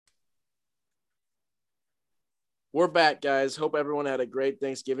We're back, guys. Hope everyone had a great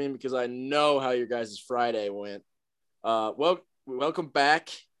Thanksgiving because I know how your guys' Friday went. Welcome back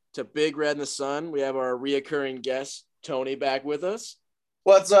to Big Red in the Sun. We have our reoccurring guest, Tony, back with us.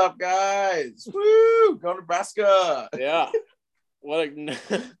 What's up, guys? Woo! Go Nebraska. Yeah.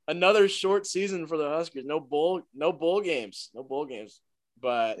 Another short season for the Huskers. No bowl games.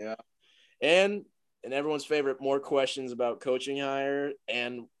 But yeah. And everyone's favorite, more questions about coaching hire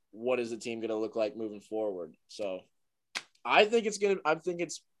and what is the team going to look like moving forward. So I know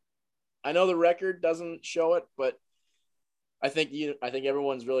the record doesn't show it, but I think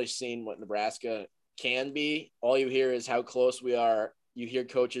everyone's really seen what Nebraska can be. All you hear is how close we are. You hear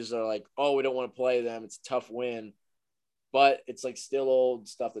coaches are like, oh, we don't want to play them. It's a tough win, but it's like still old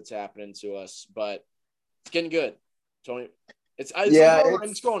stuff that's happening to us, but it's getting good. Tony, it's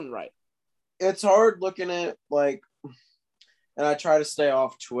going right. It's hard looking at and I try to stay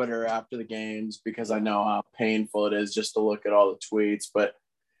off Twitter after the games because I know how painful it is just to look at all the tweets, but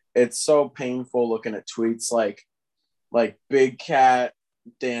it's so painful looking at tweets like Big Cat,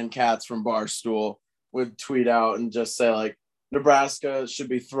 Dan Katz from Barstool would tweet out and just say like, Nebraska should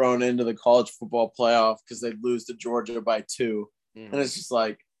be thrown into the college football playoff because they'd lose to Georgia by 2. Mm-hmm. And it's just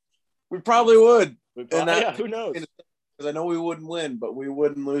like, we probably would. Who knows? Because I know we wouldn't win, but we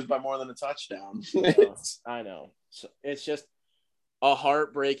wouldn't lose by more than a touchdown. I know. So it's just a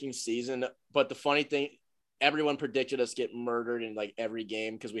heartbreaking season. But the funny thing, everyone predicted us get murdered in like every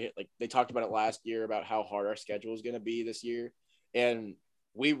game because they talked about it last year about how hard our schedule is going to be this year. And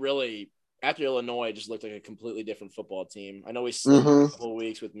we really, after Illinois, just looked like a completely different football team. I know we slipped a couple of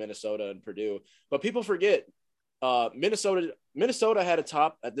weeks with Minnesota and Purdue, but people forget Minnesota had at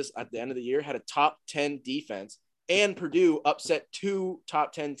the end of the year had a top 10 defense, and Purdue upset 2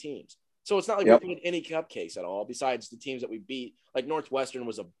 top 10 teams. So it's not like we played any cupcakes at all. Besides the teams that we beat, like Northwestern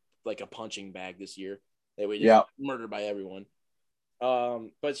was a punching bag this year. They were just murdered by everyone.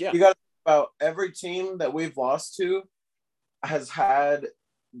 But yeah, you got to think about every team that we've lost to has had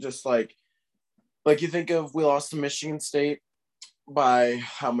just like you think of, we lost to Michigan State by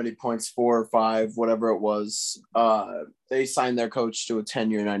how many points, 4 or 5, whatever it was. They signed their coach to a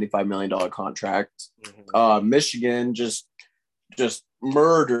 10-year, $95 million contract. Mm-hmm. Michigan just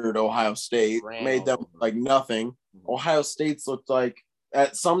murdered Ohio State, made them like nothing. Mm-hmm. Ohio State's looked like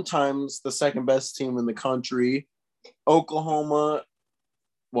at sometimes the second best team in the country. Oklahoma,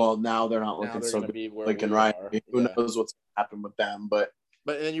 well, now they're not looking so good. Lincoln Riley, who knows what's happened with them, but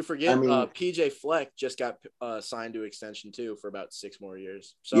then you forget PJ Fleck just got signed to extension too for about 6 more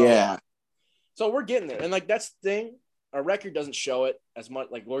years. So we're getting there, and like that's the thing. Our record doesn't show it as much.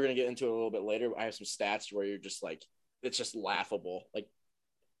 Like we're gonna get into it a little bit later. I have some stats where you're just like, it's just laughable. Like,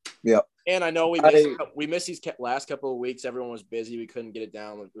 yeah. And I know we missed these last couple of weeks. Everyone was busy. We couldn't get it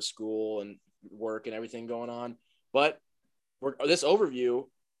down with school and work and everything going on. But this overview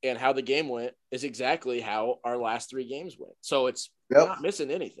and how the game went is exactly how our last 3 games went. So it's not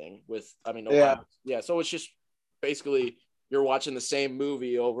missing anything Ohio. Yeah. So it's just basically you're watching the same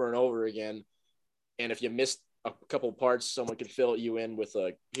movie over and over again. And if you missed a couple parts, someone could fill you in with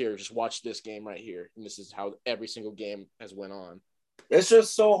here, just watch this game right here. And this is how every single game has went on. It's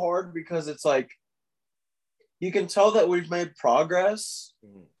just so hard because it's like, you can tell that we've made progress,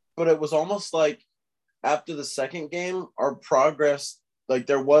 but it was almost like after the second game, our progress, like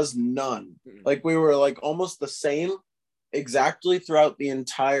there was none. Like we were like almost the same exactly throughout the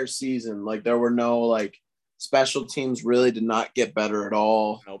entire season. Like there were no like special teams really did not get better at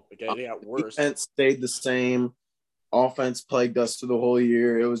all. Nope, they got worse. Defense stayed the same. Offense plagued us through the whole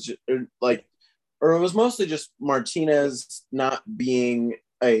year. It was just it was mostly just Martinez not being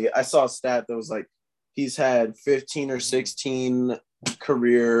I saw a stat that was like he's had 15 or 16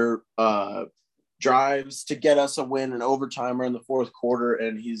 career drives to get us a win in overtime or in the fourth quarter,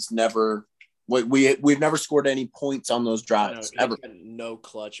 and he's never we've never scored any points on those drives ever. He's got no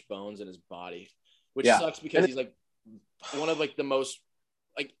clutch bones in his body, which sucks because he's like one of like the most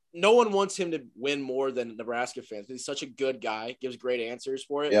like no one wants him to win more than Nebraska fans. He's such a good guy, gives great answers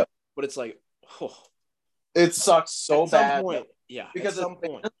for it. Yep. But it's like, it sucks so bad. Because at some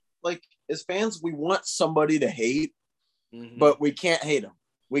point, like as fans, we want somebody to hate, but we can't hate him.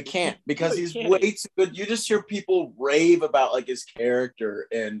 We can't because he's way too good. You just hear people rave about like his character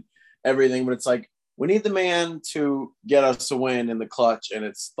and everything, but it's like we need the man to get us a win in the clutch, and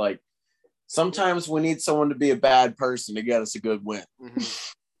it's like sometimes we need someone to be a bad person to get us a good win.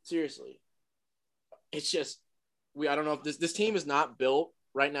 Seriously, it's just I don't know if this team is not built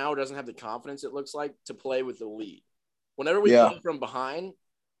right now. It doesn't have the confidence it looks like to play with the lead. Whenever we play from behind,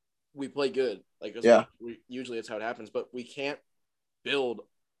 we play good. Usually it's how it happens, but we can't build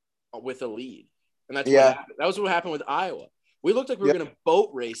with a lead. And that's what happened. That was what happened with Iowa. We looked like we were going to boat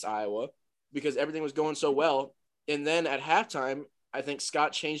race Iowa because everything was going so well. And then at halftime, I think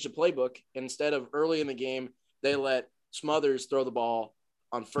Scott changed the playbook. Instead of early in the game, they let Smothers throw the ball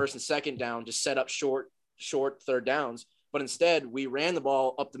on first and second down to set up short third downs. But instead, we ran the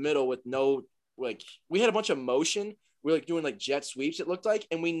ball up the middle with no, like, we had a bunch of motion. We were like doing like jet sweeps, it looked like,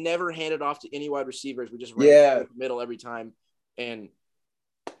 and we never handed off to any wide receivers. We just ran the middle every time. And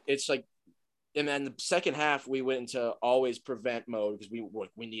it's like, and then the second half, we went into always prevent mode because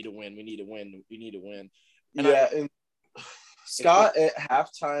we need to win. We need to win. We need to win. And and Scott at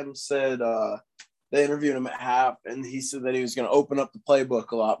halftime said they interviewed him at half, and he said that he was going to open up the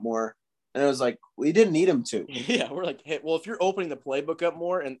playbook a lot more. And it was like, we didn't need him to. Yeah, we're like, hey, well, if you're opening the playbook up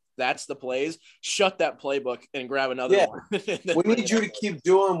more and that's the plays, shut that playbook and grab another one. We need you to keep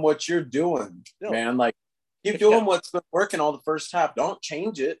doing what you're doing, man. Like, keep doing what's been working all the first half. Don't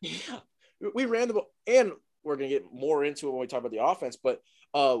change it. Yeah. We ran the ball, and we're going to get more into it when we talk about the offense, but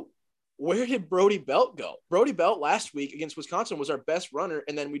where did Brody Belt go? Brody Belt last week against Wisconsin was our best runner,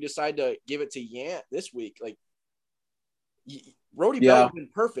 and then we decided to give it to Yant this week. Like, Brody Belt has been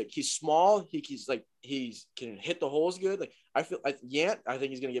perfect. He's small. He can hit the holes good. Like, I think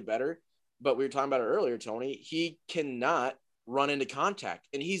he's going to get better. But we were talking about it earlier, Tony. He cannot run into contact,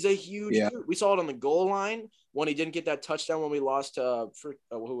 and he's a huge dude. We saw it on the goal line when he didn't get that touchdown when we lost to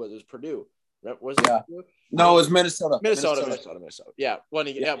who was it? It was Purdue. Was it Purdue? No, it was Minnesota. Minnesota. Yeah, when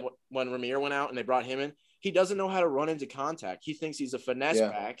Ramir went out and they brought him in, he doesn't know how to run into contact. He thinks he's a finesse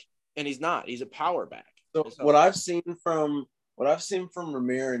back, and he's not. He's a power back. So what I've seen from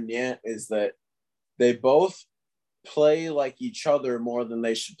Ramir and Yant is that they both play like each other more than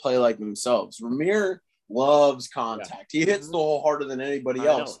they should play like themselves. Ramir loves contact. He hits the hole harder than anybody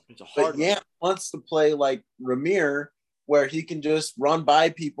else. But Yant wants to play like Ramir, where he can just run by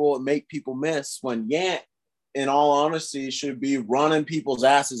people and make people miss, when Yant, in all honesty, should be running people's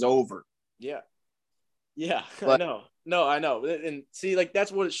asses over. Yeah. But, I know. And see, like,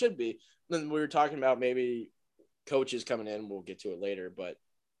 that's what it should be. Then we were talking about maybe coaches coming in. We'll get to it later, but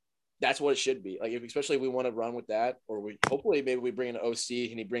that's what it should be. Like, especially if we want to run with that, or hopefully maybe we bring in an OC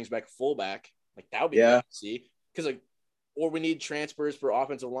and he brings back a fullback. Like, that would be nice to see. Because, like, or we need transfers for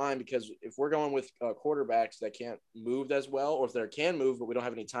offensive line, because if we're going with quarterbacks that can't move as well, or if they can move but we don't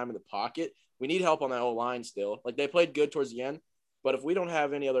have any time in the pocket, we need help on that O-line still. Like, they played good towards the end, but if we don't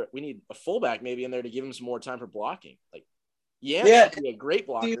have any other, we need a fullback maybe in there to give him some more time for blocking. Like, should be a great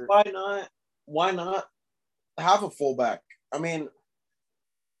blocker. Why not have a fullback? I mean,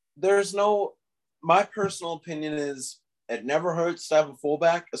 my personal opinion is it never hurts to have a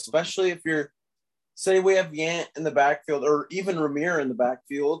fullback, especially if say we have Yant in the backfield or even Ramir in the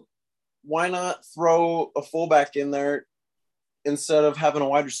backfield. Why not throw a fullback in there instead of having a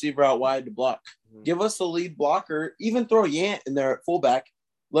wide receiver out wide to block? Mm-hmm. Give us a lead blocker. Even throw Yant in there at fullback.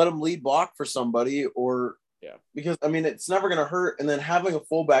 Let him lead block for somebody, because, I mean, it's never going to hurt. And then having a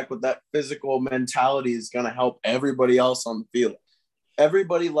fullback with that physical mentality is going to help everybody else on the field.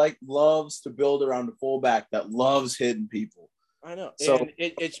 Everybody loves to build around a fullback that loves hitting people. I know. So and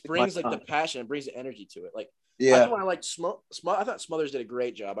it brings like the passion, it brings the energy to it. Like, I thought Smothers did a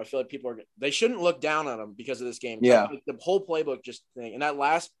great job. I feel like they shouldn't look down on him because of this game. Yeah. Like, the whole playbook just thing. And that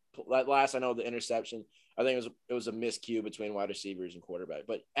last, I know the interception, I think it was a miscue between wide receivers and quarterback.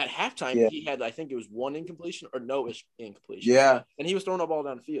 But at halftime, he had, I think it was one incompletion or no incompletion. Yeah. And he was throwing the ball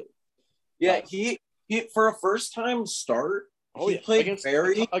down the field. Yeah, he for a first time start, he played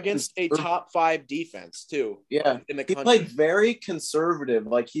against a top 5 defense too. Yeah, in the he played very conservative.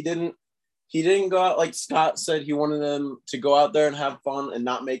 Like, he didn't go out, like Scott said. He wanted them to go out there and have fun and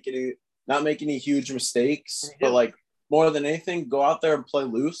not make any huge mistakes. Yeah. But, like, more than anything, go out there and play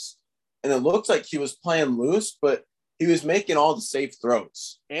loose. And it looked like he was playing loose, but he was making all the safe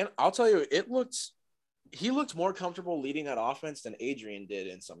throws. And I'll tell you, he looked more comfortable leading that offense than Adrian did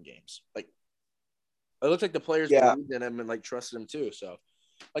in some games. Like, it looked like the players believed in him and, like, trusted him too. So,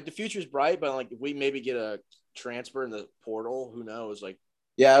 like, the future's bright, but, like, if we maybe get a transfer in the portal, who knows? Like,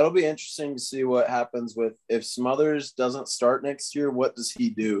 yeah, it'll be interesting to see what happens if Smothers doesn't start next year. What does he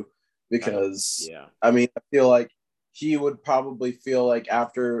do? Because I mean, I feel like he would probably feel like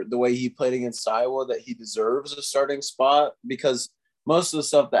after the way he played against Iowa that he deserves a starting spot, because most of the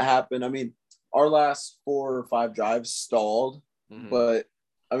stuff that happened, I mean, our last 4 or 5 drives stalled, but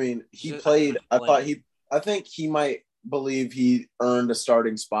I mean, he played. I think he might believe he earned a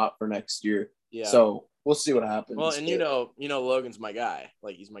starting spot for next year. Yeah. So we'll see what happens. Well, and you know, Logan's my guy.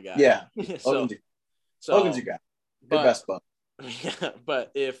 Like, he's my guy. Yeah. Logan's your guy. Your best bud.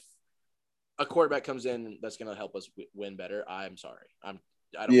 But if a quarterback comes in that's going to help us win better, I'm sorry. I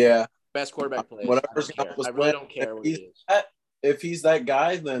don't. Best quarterback plays. Whatever's gonna help us I really win. don't care what If he is. if he's that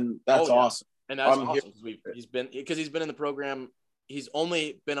guy, then that's awesome. And that's I'm awesome because he's been in the program. He's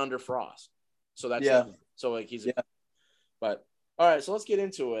only been under Frost, so that's so like he's. But all right, so let's get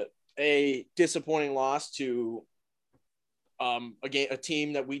into it. A disappointing loss to a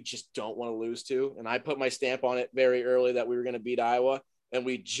team that we just don't want to lose to, and I put my stamp on it very early that we were going to beat Iowa, and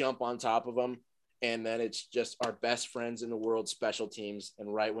we jump on top of them, and then it's just our best friends in the world, special teams,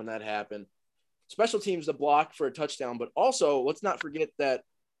 and right when that happened, special teams the block for a touchdown, but also let's not forget that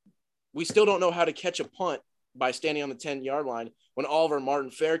we still don't know how to catch a punt by standing on the 10-yard line when Oliver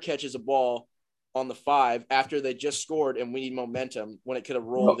Martin fair catches a ball on the 5 after they just scored and we need momentum when it could have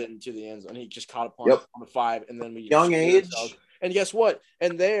rolled into the end zone. He just caught a punt on the 5 and then we young age. And guess what?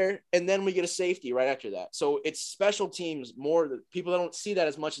 And then we get a safety right after that. So it's special teams more that people don't see that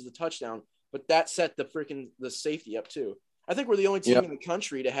as much as the touchdown, but that set the safety up too. I think we're the only team in the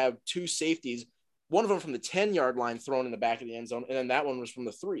country to have 2 safeties. One of them from the 10-yard line thrown in the back of the end zone, and then that one was from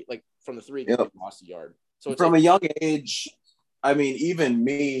the 3, lost a yard. So it's from a young age, I mean, even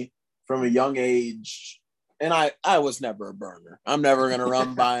me from a young age, and I was never a burner. I'm never gonna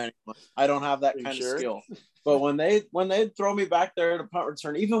run by anyone. I don't have that kind of skill. But when they'd throw me back there to punt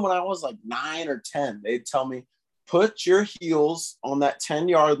return, even when I was like 9 or 10, they'd tell me, put your heels on that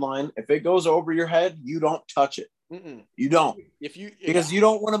 10-yard line. If it goes over your head, you don't touch it. You don't, because you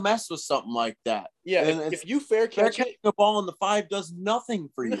don't want to mess with something like that. Yeah, and if you fair catch the ball on the 5 does nothing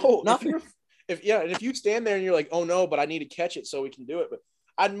for you. No, nothing. If you stand there and you're like, oh no, but I need to catch it so we can do it. But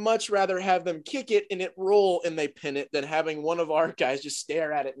I'd much rather have them kick it and it roll and they pin it than having one of our guys just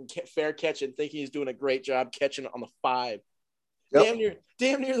stare at it and fair catch it, thinking he's doing a great job catching it on the 5, damn near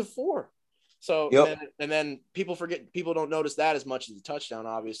the 4. So and then people don't notice that as much as the touchdown,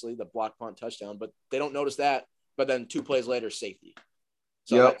 obviously the block punt touchdown, but they don't notice that. But then 2 plays later, safety.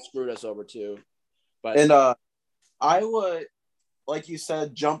 So that screwed us over too. But Iowa, like you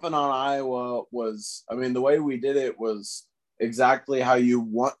said, jumping on Iowa was, I mean, the way we did it was exactly how you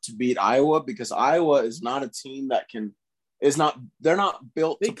want to beat Iowa, because Iowa is not a team that they're not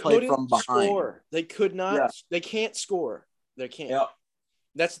built to play from behind. Score. They could not. They can't score. They can't. Yep.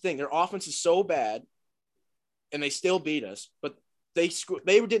 That's the thing. Their offense is so bad, and they still beat us. But they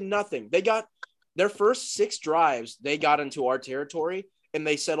did nothing. They got their first 6 drives. They got into our territory, and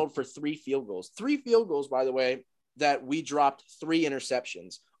they settled for 3 field goals. 3 field goals, by the way, that we dropped 3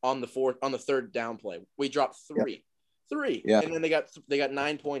 interceptions on the 3rd down play. We dropped 3. Yep. 3. Yeah. And then they got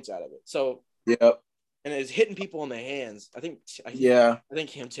 9 points out of it. So and it's hitting people in the hands. I think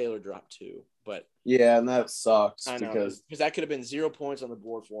Cam Taylor dropped 2, but and that sucks. I know because that could have been 0 points on the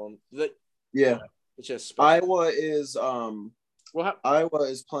board for him. It's just special. Iowa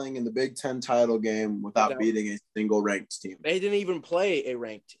is playing in the Big Ten title game without beating a single ranked team. They didn't even play a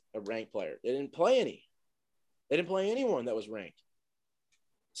ranked player. They didn't play any. They didn't play anyone that was ranked.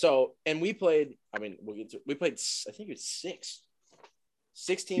 So, and we played, I think it was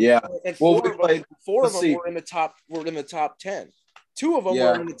 16. Yeah. And 4 of them were in the top 10. 2 of them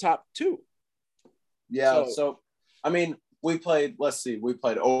were in the top 2. Yeah. So, I mean, we played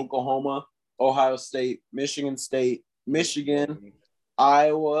Oklahoma, Ohio State, Michigan State, Michigan,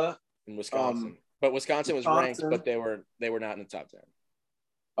 Iowa, and Wisconsin. But Wisconsin was ranked, but they were not in the top 10.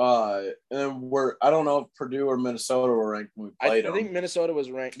 And I don't know if Purdue or Minnesota were ranked when we played them. I think Minnesota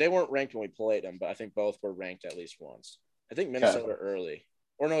was ranked. They weren't ranked when we played them, but I think both were ranked at least once. I think Minnesota early,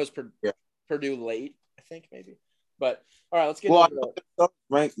 or no, it was Purdue late. I think maybe. But all right, let's get into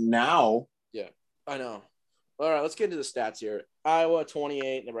ranked now. Yeah, I know. All right, let's get into the stats here. Iowa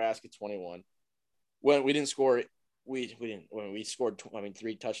 28, Nebraska 21. When we didn't score, we didn't. When we scored,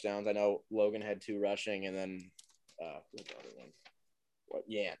 3 touchdowns. I know Logan had 2 rushing, and then what's the other one?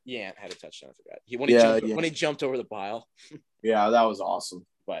 Yant had a touchdown. I forgot. When he jumped over the pile. Yeah, that was awesome.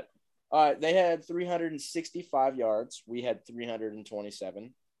 But they had 365 yards. We had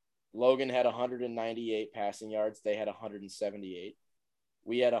 327. Logan had 198 passing yards. They had 178.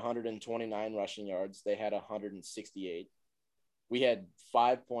 We had 129 rushing yards. They had 168. We had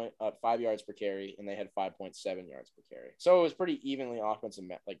 5 yards per carry, and they had 5.7 yards per carry. So it was pretty evenly offensive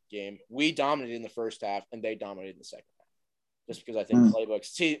game. We dominated in the first half, and they dominated in the second half. Just because I think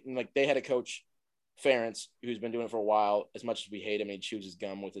playbooks, they had a coach, Ferentz, who's been doing it for a while. As much as we hate him, he chews his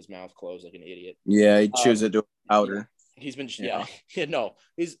gum with his mouth closed like an idiot. Yeah, he chews it to powder. He's been he's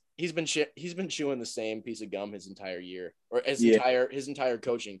been chewing the same piece of gum his entire year, or his entire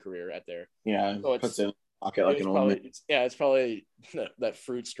coaching career at there. Yeah, so puts it in the pocket like an old. It's probably that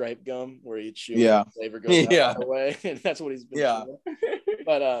fruit stripe gum where you chew and the flavor goes out away, and that's what he's been chewing.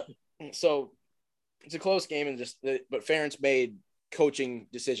 But so it's a close game, but Ferentz made coaching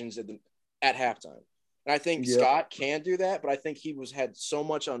decisions at halftime. And I think Yep. Scott can do that, but I think he had so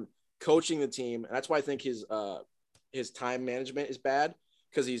much on coaching the team, and that's why I think his time management is bad,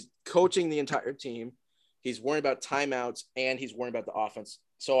 because he's coaching the entire team. He's worrying about timeouts, and he's worrying about the offense.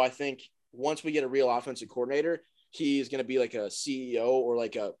 So I think once we get a real offensive coordinator, he's going to be like a CEO, or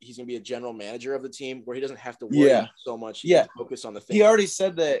he's going to be a general manager of the team, where he doesn't have to worry so much. Yeah. Focus on the thing. He already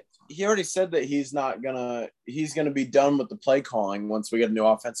said that he's going to be done with the play calling once we get a new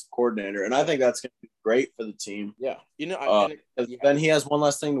offensive coordinator. And I think that's going to be great for the team. Yeah. Then he has one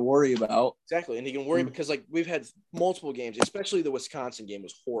less thing to worry about. Exactly. And he can worry because we've had multiple games, especially the Wisconsin game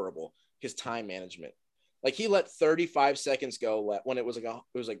was horrible. His time management. He let 35 seconds go when it was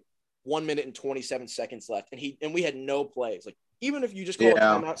 1 minute and 27 seconds left. And we had no plays. Even if you just call a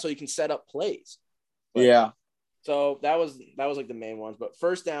timeout so you can set up plays. But, so that was the main ones. But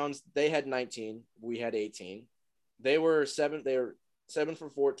first downs, they had 19. We had 18. They were 7 for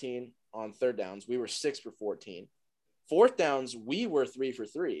 14 on third downs. We were 6 for 14. Fourth downs, we were 3 for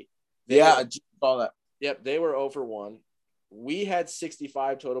 3. I just saw that. Yep, they were 0 for 1. We had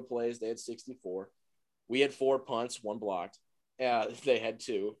 65 total plays. They had 64. We had 4 punts, 1 blocked. They had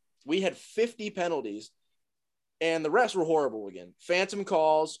 2. We had 50 penalties, and the rest were horrible again. Phantom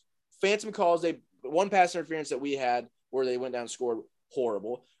calls. One pass interference that we had where they went down and scored,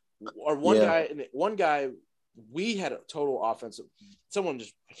 horrible. Or one guy, we had a total offensive. Someone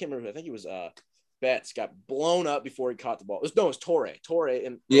I can't remember. I think he was Betts got blown up before he caught the ball. It was Torre.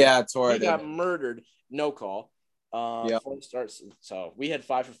 And Torre. He got murdered. No call. Starts. So we had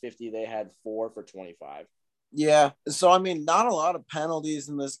 5 for 50. They had 4 for 25. Yeah. So, not a lot of penalties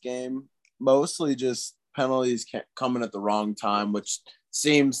in this game. Mostly just penalties coming at the wrong time, which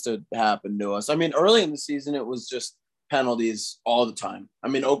seems to happen to us. Early in the season, it was just penalties all the time.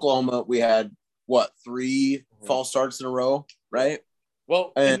 Oklahoma, we had, 3 false starts in a row, right?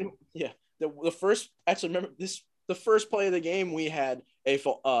 Well, the first – actually, remember this – the first play of the game, we had a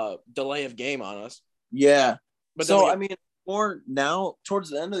delay of game on us. Yeah. But more now,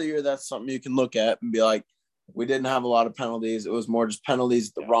 towards the end of the year, that's something you can look at and be like, we didn't have a lot of penalties. It was more just penalties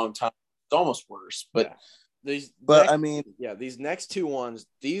at the wrong time. It's almost worse. But these next 2 ones,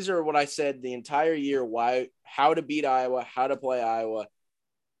 these are what I said the entire year, how to beat Iowa, how to play Iowa.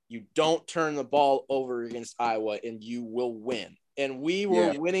 You don't turn the ball over against Iowa, and you will win. And we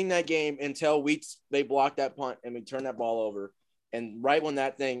were winning that game until they blocked that punt, and we turned that ball over. And right when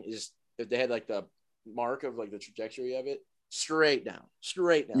that thing is – if they had the mark of the trajectory of it, straight down.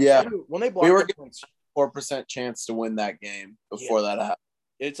 Yeah. When they blocked, we were getting 4% chance to win that game before that happened.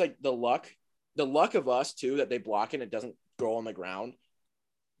 It's the luck of us too, that they block it, it doesn't go on the ground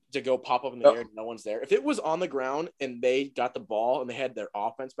to go pop up in the air and no one's there. If it was on the ground and they got the ball and they had their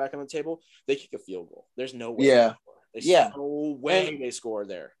offense back on the table, they kick a field goal. There's no way. There's no way they score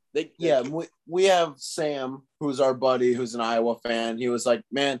there. We have Sam, who's our buddy, who's an Iowa fan. He was like,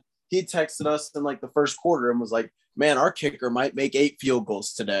 man, he texted us in the first quarter and was like, man, our kicker might make 8 field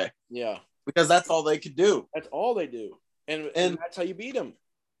goals today. Yeah. Because that's all they could do. That's all they do. And that's how you beat them.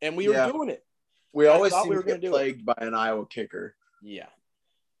 And we were doing it. We always seem to get plagued by an Iowa kicker. Yeah.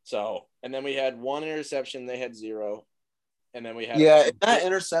 So, and then we had 1 interception. They had 0. And then we had that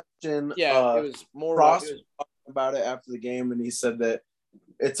interception. Yeah, it was more. Ross was talking about it after the game, and he said that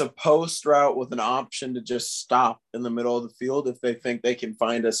it's a post route with an option to just stop in the middle of the field if they think they can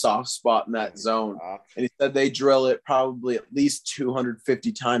find a soft spot in that zone. And he said they drill it probably at least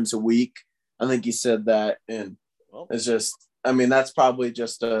 250 times a week. I think he said that, and it's just. That's probably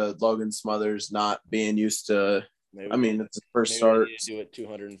just Logan Smothers not being used to. It's his first start. Do it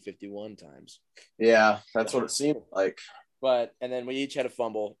 251 times. Yeah, that's what it seemed like. And then we each had a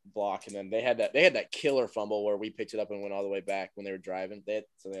fumble block, and then they had that killer fumble where we picked it up and went all the way back when they were driving. And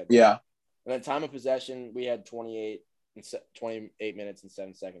then time of possession, we had 28 minutes and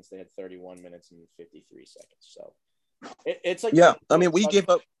 7 seconds. They had 31 minutes and 53 seconds. So it's we gave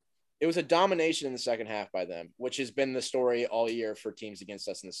up. It was a domination in the second half by them, which has been the story all year for teams against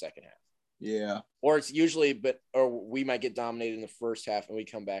us in the second half. Yeah. Or it's usually, or we might get dominated in the first half and we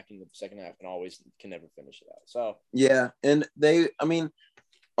come back in the second half and always can never finish it out. So, yeah. And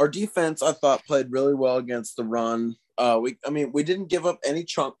our defense, I thought, played really well against the run. We didn't give up any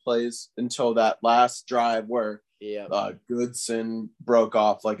chunk plays until that last drive where Goodson broke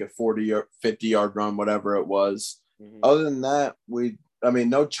off like a 40 or 50 yard run, whatever it was. Mm-hmm. Other than that,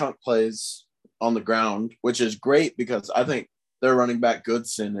 no chunk plays on the ground, which is great because I think their running back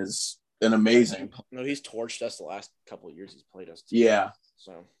Goodson is an amazing player. No, he's torched us the last couple of years he's played us too. Yeah.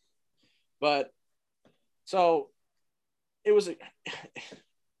 So it was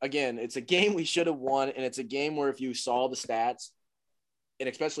again, it's a game we should have won, and it's a game where if you saw the stats, and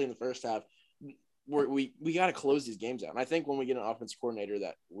especially in the first half, we got to close these games out. And I think when we get an offensive coordinator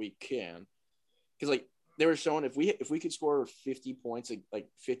that we can, because like they were showing if we could score 50 points, like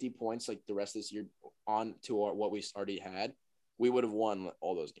 50 points like the rest of this year on to what we already had, we would have won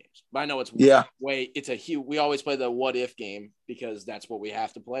all those games. But I know it's it's a huge. We always play the what if game because that's what we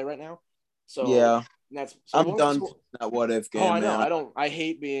have to play right now. So I'm done with that what if game. Oh, I know. Man. I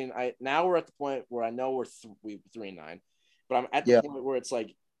hate being. Now we're at the point where I know we're 3-9, but I'm at the point where it's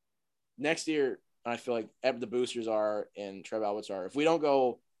like next year. I feel like the boosters are and Trev Alberts are. If we don't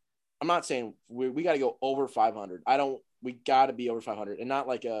go, I'm not saying we got to go over 500. We got to be over 500 and not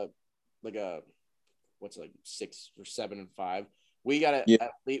like a what's like 6 or 7 and 5. We got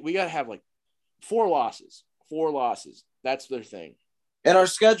to have like 4 losses. 4 losses. That's their thing. And our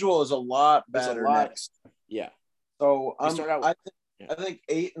schedule is a lot better next. Yeah. So I think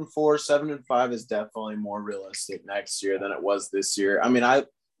 8-4, 7-5 is definitely more realistic next year than it was this year. I mean,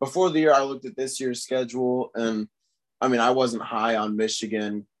 before the year I looked at this year's schedule, and I mean I wasn't high on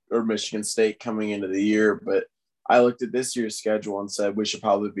Michigan or Michigan State coming into the year, but I looked at this year's schedule and said we should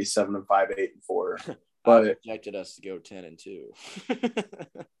probably be 7-5, 8-4. But I projected us to go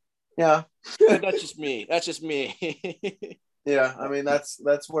 10-2. Yeah. That's just me. Yeah, I mean that's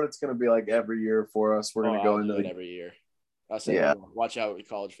what it's going to be like every year for us. We're going to go into it every year. I say, watch out with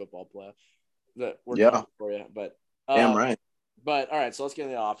college football play. We're coming for you, but damn right. But all right, so let's get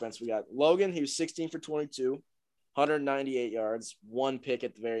into the offense. We got Logan. He was 16 for 22, 198 yards, 1 pick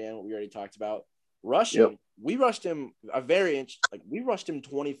at the very end. What we already talked about. Rushing, we rushed him we rushed him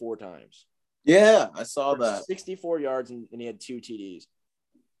 24 times. Yeah, I saw that. 64 yards and he had 2 TDs.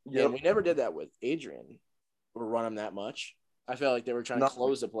 Yep. And we never did that with Adrian or run him that much. I felt like they were trying to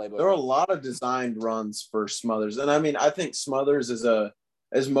close the playbook. There are a lot of designed runs for Smothers. And I mean, I think Smothers is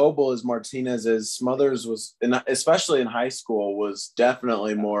as mobile as Martinez is. Smothers was, especially in high school, was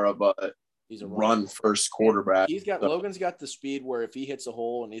definitely more of he's a run first quarterback. Logan's got the speed where if he hits a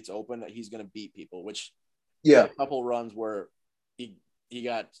hole and it's open, that he's going to beat people, which a couple runs where he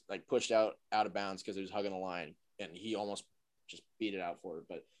got like pushed out of bounds because he was hugging a line and he almost just beat it out for it.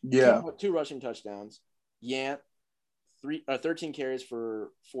 But 2 rushing touchdowns. Yant, 13 carries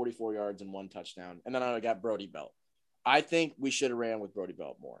for 44 yards and 1 touchdown. And then I got Brody Belt. I think we should have ran with Brody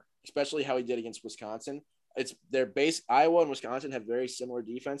Belt more, especially how he did against Wisconsin. It's their base. Iowa and Wisconsin have very similar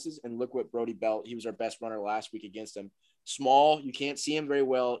defenses. And look what Brody Belt, he was our best runner last week against them. Small, you can't see him very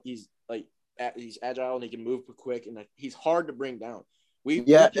well. He's agile and he can move quick and he's hard to bring down. We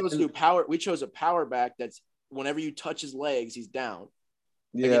chose a power back that's whenever you touch his legs, he's down.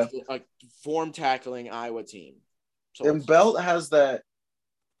 Yeah. Against a form tackling Iowa team. So and Belt has that.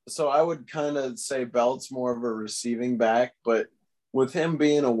 So I would kind of say Belt's more of a receiving back, but with him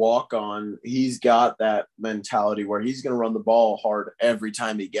being a walk-on, he's got that mentality where he's going to run the ball hard every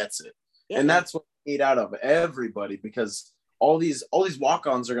time he gets it. Yeah. And that's what we need out of everybody because all these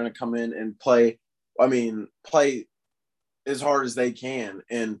walk-ons are going to come in and play as hard as they can.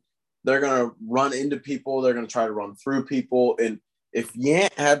 And they're going to run into people. They're going to try to run through people. And if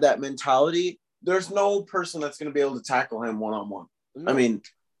Yant had that mentality, there's no person that's going to be able to tackle him one-on-one. No. I mean,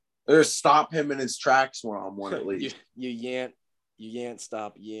 there's stop him in his tracks one-on-one at least. You Yant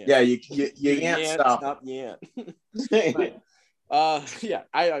stop Yant. Yeah, you Yant stop Yant. Yeah,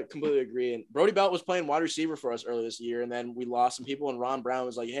 I completely agree. And Brody Belt was playing wide receiver for us earlier this year, and then we lost some people, and Ron Brown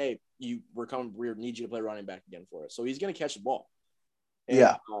was like, hey, we need you to play running back again for us. So he's going to catch the ball.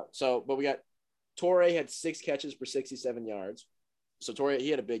 And, but we got Torre had 6 catches for 67 yards. So Torre, he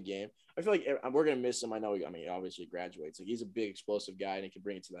had a big game. I feel like we're going to miss him. I know, he obviously graduates. Like he's a big explosive guy and he can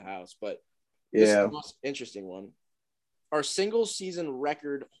bring it to the house. But this is the most interesting one. Our single season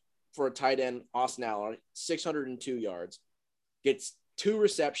record for a tight end, Austin Allen, 602 yards, gets 2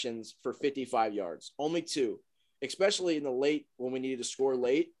 receptions for 55 yards. Only 2, especially in the late when we needed to score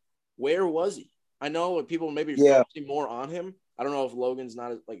late. Where was he? I know people maybe focusing more on him. I don't know if Logan's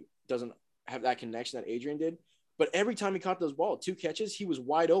doesn't have that connection that Adrian did. But every time he caught those balls, 2 catches, he was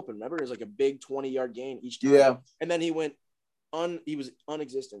wide open. Remember, it was like a big 20-yard gain each time. Yeah. And then he was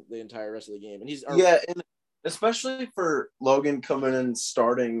unexistent the entire rest of the game. And and especially for Logan coming in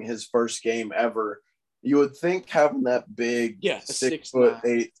starting his first game ever, you would think having that big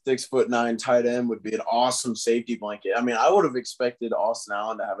 6'8", 6'9" tight end would be an awesome safety blanket. I mean, I would have expected Austin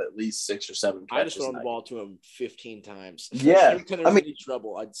Allen to have at least 6 or 7 catches. I just thrown the ball to him 15 times. Yeah. Every time there was any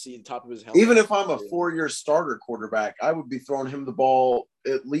trouble, I'd see the top of his helmet. Even if I'm a 4-year starter quarterback, I would be throwing him the ball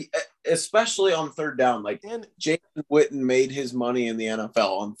at least, especially on 3rd down. Like Jason Witten made his money in the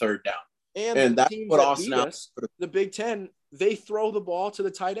NFL on 3rd down. And that's what Austin Allen. The Big Ten, they throw the ball to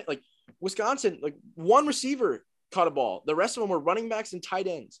the tight end. Like Wisconsin, like one receiver caught a ball. The rest of them were running backs and tight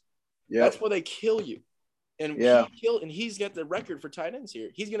ends. Yeah. That's where they kill you. And he's got the record for tight ends here.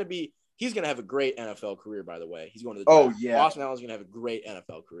 He's gonna have a great NFL career, by the way. He's going to the draft. Austin Allen's gonna have a great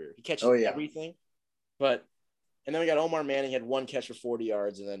NFL career. He catches everything. And then we got Omar Manning, had one catch for 40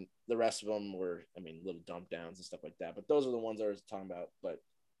 yards, and then the rest of them were, little dump downs and stuff like that. But those are the ones I was talking about. But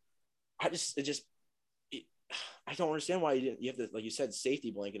I don't understand why you have to, like you said, safety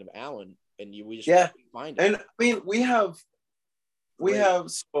blanket of Allen, and we just find it. And we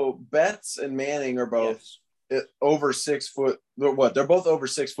have so Betts and Manning are both over 6 foot. They're both over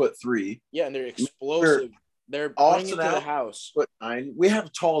 6'3". Yeah, and they're explosive. They're bringing it to the house. 9. We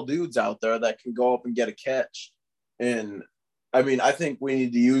have tall dudes out there that can go up and get a catch. And I think we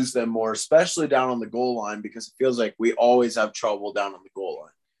need to use them more, especially down on the goal line, because it feels like we always have trouble down on the goal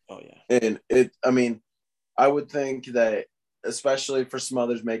line. Oh yeah. And I would think that, especially for some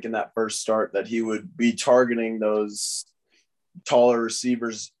others making that first start, that he would be targeting those taller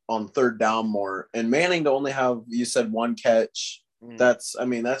receivers on third down more. And Manning to only have, you said, one catch. That's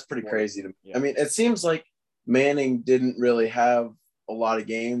pretty crazy to me. Yeah. It seems like Manning didn't really have a lot of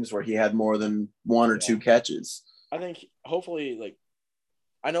games where he had more than one or two catches. I think hopefully,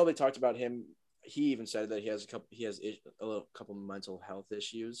 I know they talked about him. He even said that he has a couple mental health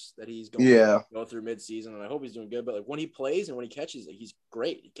issues that he's going to go through midseason, and I hope he's doing good. But when he plays and when he catches, he's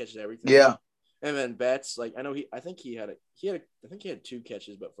great. He catches everything. Yeah. And then Betts, I think he had 2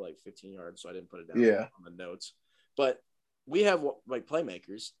 catches, but for 15 yards, so I didn't put it down on the notes. But we have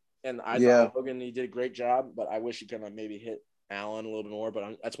playmakers, and I thought Logan, he did a great job, but I wish he could have maybe hit Allen a little bit more.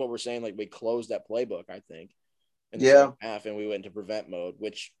 But that's what we're saying. We closed that playbook, I think, in the second half, and we went into prevent mode,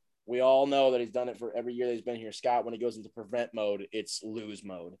 which we all know that he's done it for every year that he's been here. Scott, when he goes into prevent mode, it's lose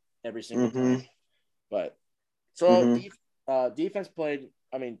mode every single time. But defense played.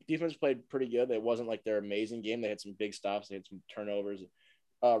 Defense played pretty good. It wasn't their amazing game. They had some big stops. They had some turnovers.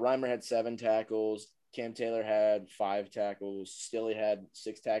 Reimer had 7 tackles. Cam Taylor had 5 tackles. Stilley had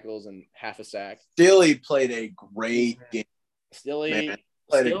 6 tackles and half a sack. Stilley played a great game. Stilley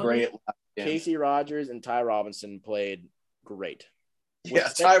played a great game. Casey Rogers and Ty Robinson played great.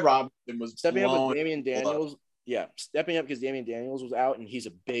 Ty Robinson was stepping up with Damian Daniels. Yeah, stepping up because Damian Daniels was out, and he's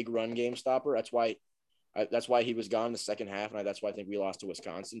a big run game stopper. That's why he was gone in the second half, and that's why I think we lost to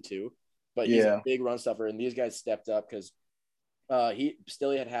Wisconsin too. But he's a big run stopper, and these guys stepped up because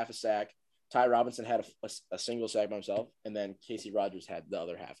Stilley had half a sack. Ty Robinson had a single sack by himself, and then Casey Rogers had the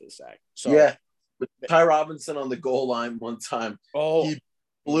other half of the sack. So Ty Robinson on the goal line one time. He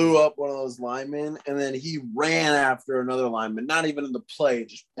blew up one of those linemen, and then he ran after another lineman, not even in the play,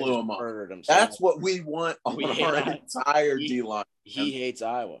 just blew him up. Him. That's what we want on our entire D-line. He hates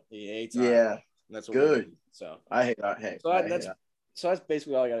Iowa. He hates Iowa. That's what good. So I hate that. So that's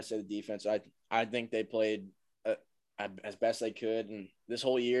basically all I got to say to defense. I think they played as best they could, and this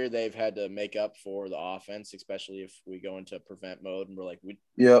whole year they've had to make up for the offense, especially if we go into prevent mode and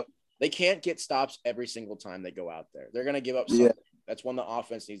they can't get stops every single time they go out there. They're going to give up something. That's when the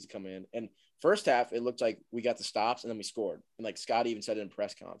offense needs to come in. And first half, it looked like we got the stops and then we scored. And Scott even said it in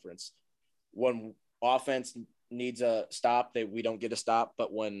press conference, when offense needs a stop, we don't get a stop.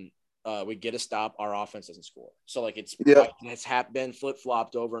 But when we get a stop, our offense doesn't score. So it's been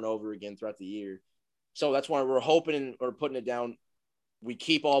flip-flopped over and over again throughout the year. So that's why we're hoping or putting it down. We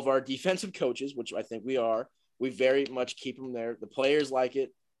keep all of our defensive coaches, which I think we are. We very much keep them there. The players like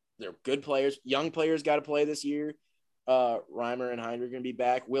it. They're good players. Young players got to play this year. Reimer and Heinrich are going to be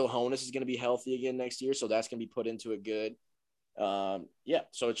back. Will Honus is going to be healthy again next year, so that's going to be put into it good.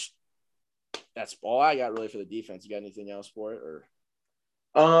 So that's all I got really for the defense. You got anything else for it,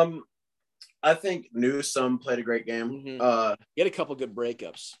 or? I think Newsome played a great game. He had a couple good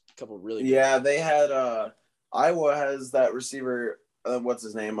breakups. A couple really good. They had Iowa has that receiver. What's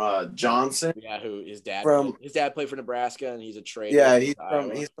his name? Johnson. Yeah, who his dad played for Nebraska, and he's a trader. Yeah, he's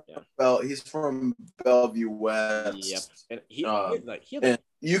from Bellevue West. Yep. And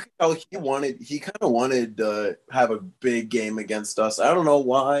you can tell he kind of wanted to have a big game against us. I don't know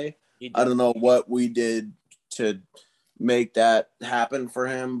why. I don't know what we did to make that happen for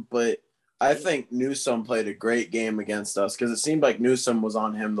him, but I think Newsome played a great game against us because it seemed like Newsome was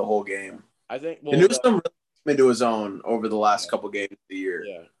on him the whole game. I think Newsome really came into his own over the last couple games of the year.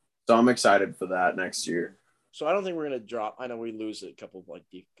 Yeah. So I'm excited for that next year. So I don't think we're going to drop. I know we lose a couple of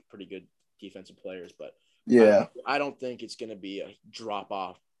pretty good defensive players, but I don't think it's going to be a drop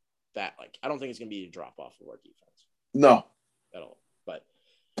off. I don't think it's going to be a drop off of our defense. No, at all. But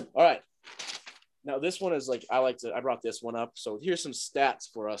all right. Now this one is I brought this one up. So here's some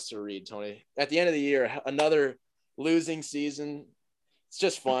stats for us to read, Tony. At the end of the year, another losing season. It's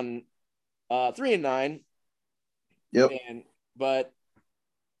just fun. 3-9. Yep. But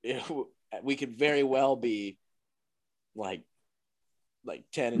we could very well be like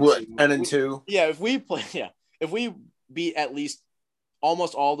 10-2. 10-2. Yeah, if we beat at least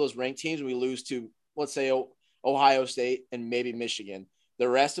almost all those ranked teams, and we lose to, let's say, Ohio State and maybe Michigan. The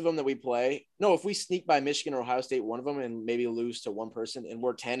rest of them that we play, no, if we sneak by Michigan or Ohio State, one of them, and maybe lose to one person, and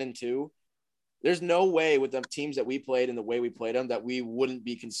we're 10-2, there's no way with the teams that we played and the way we played them that we wouldn't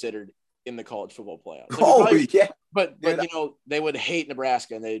be considered in the college football playoffs. Yeah. But they would hate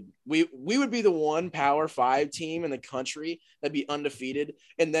Nebraska, and we would be the one Power 5 team in the country that'd be undefeated.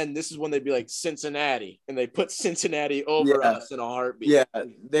 And then this is when they'd be like Cincinnati, and they put Cincinnati over us in a heartbeat. Yeah,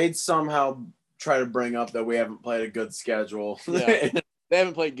 they'd somehow try to bring up that we haven't played a good schedule. Yeah. They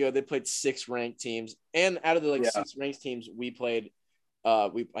haven't played good. They played 6 ranked teams, and out of the 6 ranked teams we played, I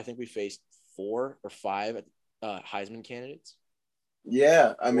think we faced 4 or 5 Heisman candidates.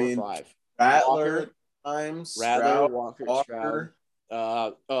 Yeah, I mean 5. Rattler, Walker, Stroud.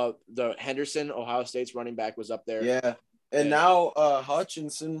 The Henderson, Ohio State's running back, was up there. Yeah, and now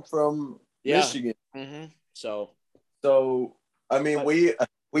Hutchinson from Michigan. Mm-hmm. So I mean, we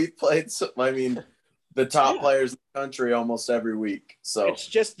played. The top players in the country almost every week. So it's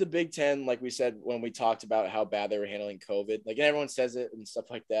just the Big Ten, like we said when we talked about how bad they were handling COVID. Like, everyone says it and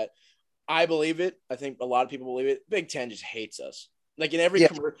stuff like that. I believe it. I think a lot of people believe it. Big Ten just hates us. Like, in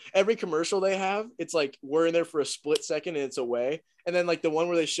every commercial they have, it's like we're in there for a split second and it's away. And then like the one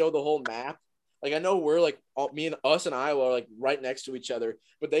where they show the whole map. Like, I know we're like us and Iowa are like right next to each other,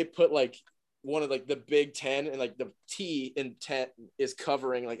 but they put like one of like the Big Ten, and like the T in 10 is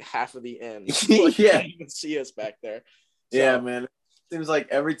covering like half of the end. Like, you can't even see us back there. So, yeah, man. It seems like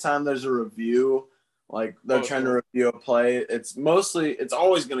every time there's a review, like they're trying to review a play, it's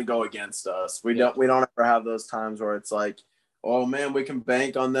always going to go against us. We don't ever have those times where it's like, oh man, we can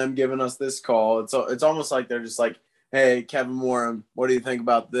bank on them giving us this call. It's almost like they're just like, hey, Kevin Warren, what do you think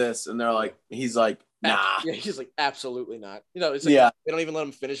about this? And they're like, he's like, nah. Yeah, he's like, absolutely not. It's like, they don't even let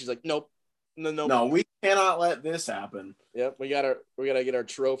him finish. He's like, nope. No, we cannot let this happen. Yep, we gotta get our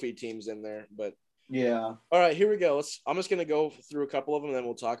trophy teams in there. But yeah. All right, here we go. I'm just gonna go through a couple of them, and then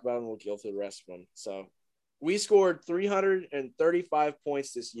we'll talk about them, and we'll go through the rest of them. So, we scored 335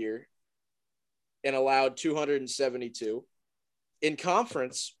 points this year, and allowed 272. In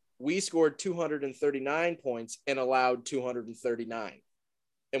conference, we scored 239 points and allowed 239,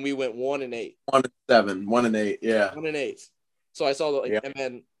 and we went 1-8. 1-7, 1-8, yeah. 1-8. So I saw and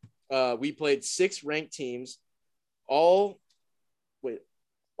then. We played 6 ranked teams, almost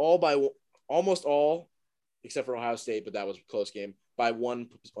all, except for Ohio State, but that was a close game, by 1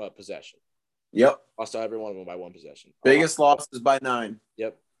 possession. Yep. Lost every one of them by 1 possession. Biggest loss is by 9.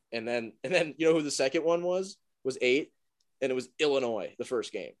 Yep. And then you know who the second one was 8, and it was Illinois, the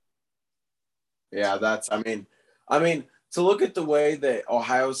first game. Yeah, I mean, to look at the way that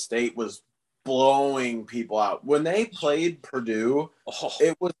Ohio State was blowing people out when they played Purdue,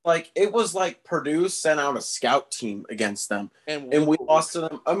 it was like Purdue sent out a scout team against them, and we lost to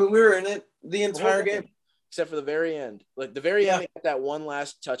them. I mean, we were in it the entire game except for the very end. Like the very end, they got that one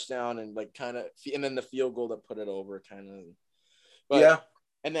last touchdown and like kind of, and then the field goal that put it over, kind of. But,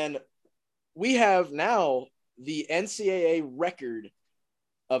 and then we have now the NCAA record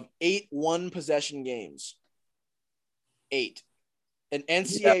of 8 one-possession games. 8, an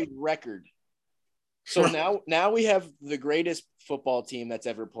NCAA record. So now we have the greatest football team that's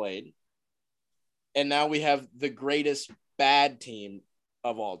ever played. And now we have the greatest bad team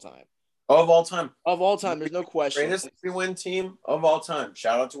of all time. Of all time. There's no question. Greatest 3-win team of all time.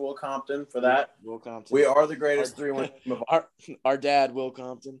 Shout out to Will Compton for that. Will Compton. We are the greatest 3-win team of all time. Our dad, Will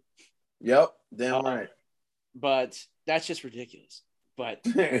Compton. Yep. Damn right. But that's just ridiculous. But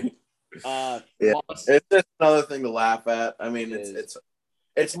it's just another thing to laugh at. I mean, it's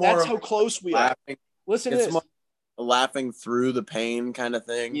more. That's how close we are. Listen to this. Laughing through the pain kind of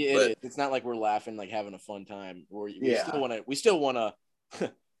thing. Yeah, it's not like we're laughing, like having a fun time. We still want to.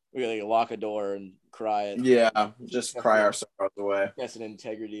 We gotta lock a door and cry it. Yeah, just cry our sorrows away. That's an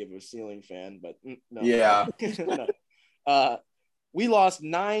integrity of a ceiling fan, but no. Yeah. No. We lost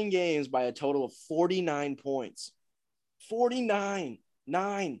 9 games by a total of 49 points. 49.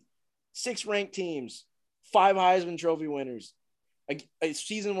 9. 6 ranked teams. 5 Heisman Trophy winners. A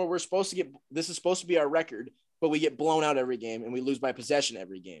season where we're supposed to get – this is supposed to be our record, but we get blown out every game and we lose by possession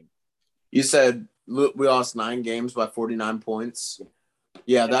every game. You said we lost 9 games by 49 points.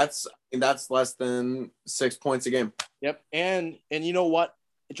 Yeah, that's less than 6 points a game. Yep, and you know what?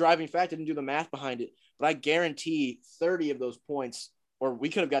 A driving fact, I didn't do the math behind it, but I guarantee 30 of those points, or we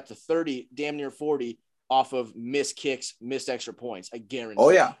could have got to 30, damn near 40, off of missed kicks, missed extra points. I guarantee. Oh,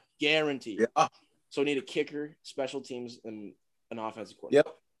 yeah. Guarantee. Yeah. So we need a kicker, special teams, and an offensive coordinator.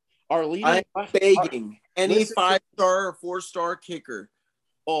 Yep. Our leading I'm begging any 5-star or 4-star kicker,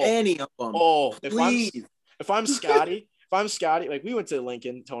 any of them. Oh, please. if I'm Scotty, like we went to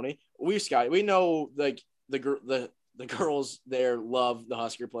Lincoln, Tony. We know like the girls there love the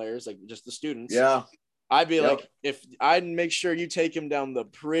Husker players, like just the students. Yeah. I'd be like, if I'd make sure you take him down the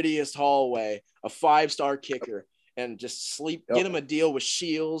prettiest hallway, a 5-star kicker, and just get him a deal with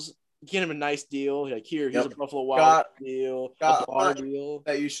Shields, get him a nice deal. Like here's a Buffalo Wild deal, a bar deal.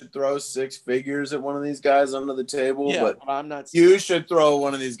 That you should throw 6 figures at one of these guys under the table, but I'm not. You should throw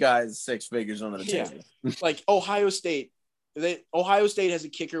one of these guys 6 figures under the table. Like Ohio State. Ohio State has a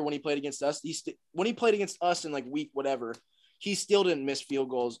kicker when he played against us. When he played against us in like week whatever, he still didn't miss field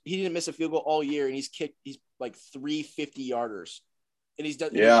goals. He didn't miss a field goal all year, and he's like 3 50-yarders, and he's done.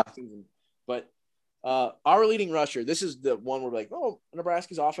 Yeah. But our leading rusher, this is the one where we're like, oh,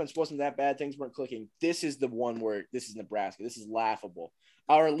 Nebraska's offense wasn't that bad. Things weren't clicking. This is the one where this is Nebraska. This is laughable.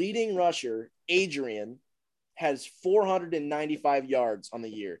 Our leading rusher, Adrian, has 495 yards on the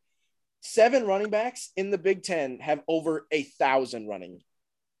year. 7 running backs in the Big Ten have over 1,000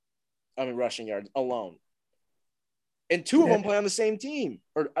 rushing yards alone. And 2 of them play on the same team.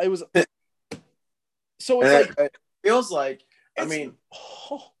 So it feels like,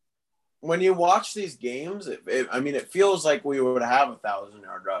 when you watch these games, it feels like we would have a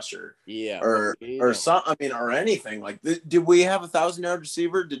 1,000-yard rusher. Yeah. Or some, or anything. Like, did we have a 1,000-yard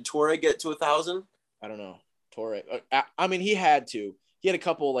receiver? Did Torre get to 1,000? I don't know. Torre. He had to. He had a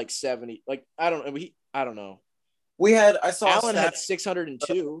couple like 70. Like, I don't know. Allen had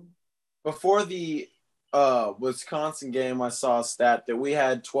 602. Before the Wisconsin game, I saw a stat that we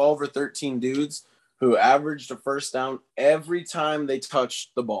had 12 or 13 dudes who averaged a first down every time they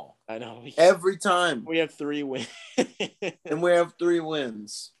touched the ball. I know. Every time. We have 3 wins. And we have 3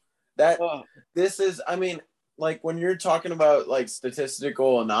 wins. This is, like when you're talking about like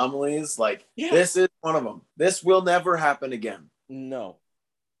statistical anomalies, like this is one of them. This will never happen again. No.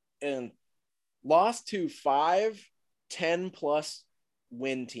 And lost to 5 10+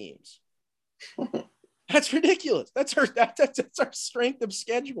 win teams. That's ridiculous. That's our strength of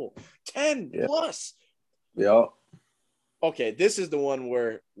schedule. 10 plus. Yeah. Okay, this is the one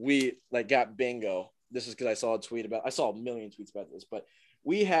where we like got bingo. This is because I saw a million tweets about this, but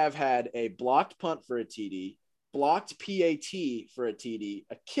we have had a blocked punt for a TD, blocked PAT for a TD,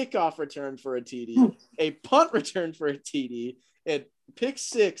 a kickoff return for a TD, a punt return for a TD, and pick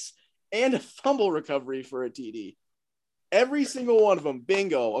 6 and a fumble recovery for a TD. Every single one of them,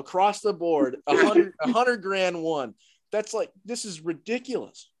 bingo, across the board, 100 grand won. That's like, this is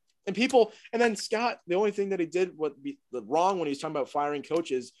ridiculous. And then Scott, the only thing that he did wrong when he was talking about firing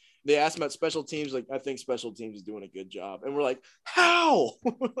coaches, they asked him about special teams. Like, I think special teams is doing a good job. And we're like, how?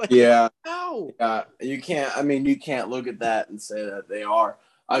 How? Yeah. You can't look at that and say that they are.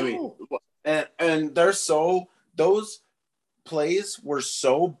 And those plays were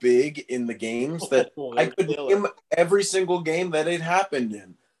so big in the games that I could name every single game that it happened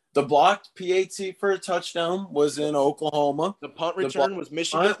in. The blocked PAT for a touchdown was in Oklahoma. The punt return was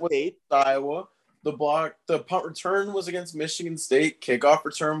Michigan State. Iowa. The punt return was against Michigan State. Kickoff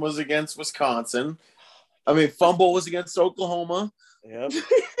return was against Wisconsin. Fumble was against Oklahoma. Yep.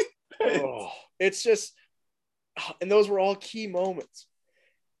 It's just, and those were all key moments.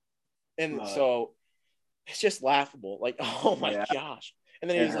 And so it's just laughable. Like, oh my gosh. And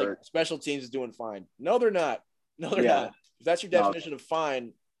then he's like, special teams is doing fine. No, they're not. Not. If that's your definition of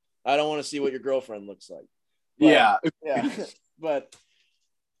fine, I don't want to see what your girlfriend looks like. But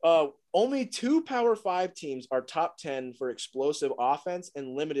only 2 Power 5 teams are top 10 for explosive offense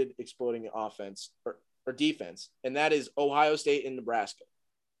and limited exploding offense or defense. And that is Ohio State and Nebraska.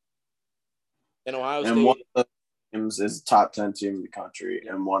 And Ohio State. And one of the teams is top 10 team in the country.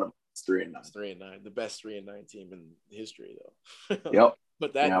 And one of them is 3-9. 3-9. The best 3-9 team in history, though. Yep.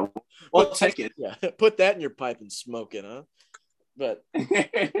 But that. Yeah. Well, take it. Yeah. Put that in your pipe and smoke it, huh? But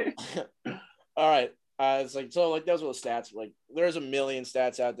all right. It's like, so like those were the stats. Like there's a million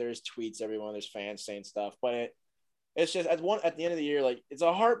stats out there. There's tweets, everyone, there's fans saying stuff, but it's just at the end of the year, like it's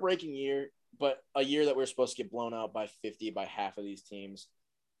a heartbreaking year, but a year that we're supposed to get blown out by 50 by half of these teams.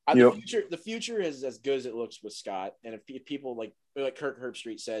 The future is as good as it looks with Scott. And if people like Kirk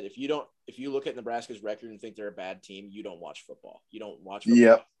Herbstreit said, if you look at Nebraska's record and think they're a bad team, you don't watch football. You don't watch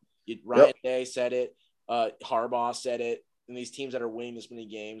football. Yep. Ryan Day said it. Harbaugh said it. And these teams that are winning this many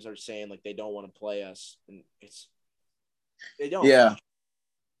games are saying like they don't want to play us, and they don't. Yeah.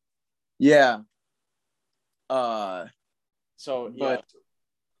 So but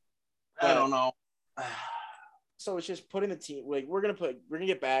I don't know. So it's just putting the team like we're gonna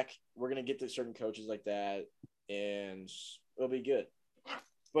get back. We're gonna get to certain coaches like that, and it'll be good.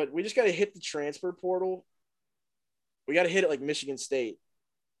 But we just gotta hit the transfer portal. We gotta hit it like Michigan State.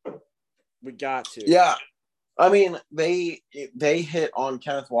 We got to. Yeah. I mean, they hit on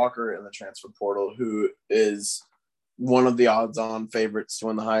Kenneth Walker in the transfer portal, who is one of the odds-on favorites to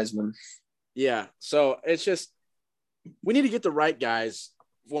win the Heisman. Yeah. So it's just we need to get the right guys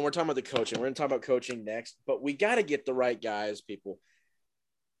when we're talking about the coaching. We're going to talk about coaching next, but we got to get the right guys, people.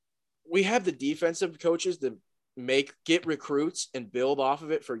 We have the defensive coaches to get recruits and build off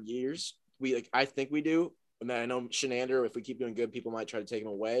of it for years. I think we do. And I know Shenander, if we keep doing good, people might try to take him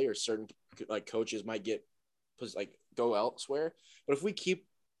away, or certain like coaches might go elsewhere. But if we keep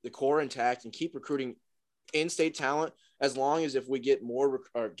the core intact and keep recruiting in-state talent, as long as if we get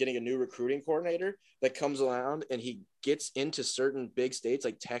getting a new recruiting coordinator that comes around and he gets into certain big states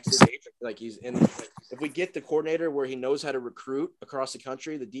like Texas, like he's in. If we get the coordinator where he knows how to recruit across the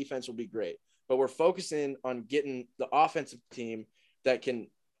country, the defense will be great. But we're focusing on getting the offensive team that can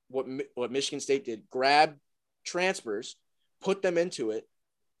what Michigan State did: grab transfers, put them into it,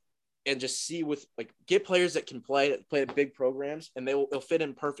 and just see get players that can play at big programs, and they'll fit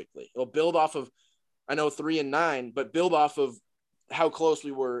in perfectly. It'll build off of, I know 3-9, but build off of how close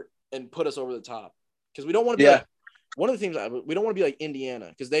we were and put us over the top. Because we don't want to be one of the things we don't want to be like Indiana,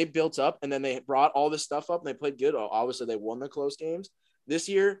 because they built up and then they brought all this stuff up and they played good. Obviously, they won the close games. This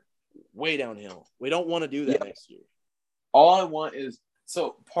year, way downhill. We don't want to do that next year. All I want is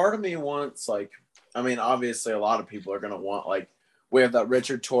part of me wants obviously a lot of people are gonna want we have that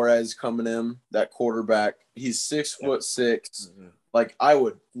Richard Torres coming in, that quarterback. He's 6'6". Mm-hmm. I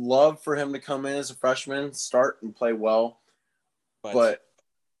would love for him to come in as a freshman, start and play well. But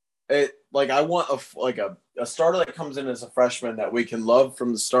I want a starter that comes in as a freshman that we can love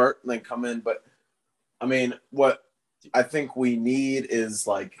from the start and then come in. But I mean, what I think we need is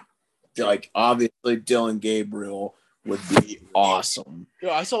obviously Dylan Gabriel would be awesome.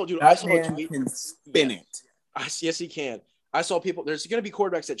 I saw a tweet. Can spin it. Yes, he can. I saw people. There's going to be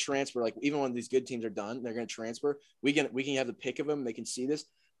quarterbacks that transfer. Even when these good teams are done, they're going to transfer. We can have the pick of them. They can see this.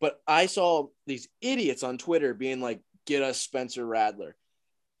 But I saw these idiots on Twitter being like, "Get us Spencer Radler."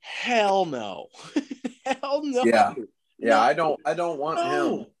 Hell no. Hell no. Yeah. No. I don't want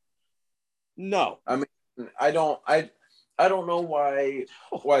him. No. I mean, I don't know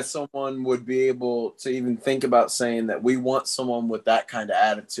why someone would be able to even think about saying that we want someone with that kind of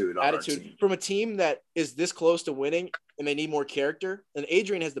attitude on our team. From a team that is this close to winning and they need more character. And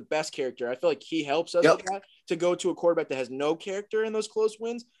Adrian has the best character. I feel like he helps us with that, to go to a quarterback that has no character in those close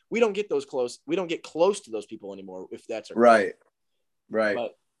wins. We don't get those close. We don't get close to those people anymore, if that's right.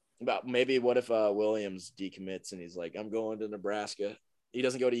 But maybe what if Williams decommits and he's like, I'm going to Nebraska. He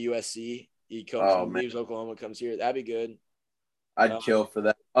doesn't go to USC. He leaves Oklahoma, comes here. That'd be good. I'd kill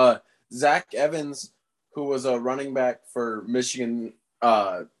for that. Zach Evans, who was a running back for Michigan,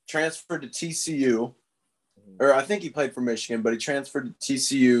 transferred to TCU. Or I think he played for Michigan, but he transferred to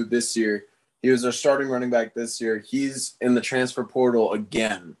TCU this year. He was our starting running back this year. He's in the transfer portal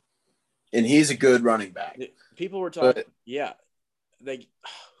again, and he's a good running back. People were talking,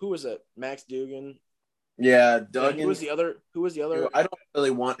 who was it? Max Dugan. Yeah, Duggan. Who was the other? I don't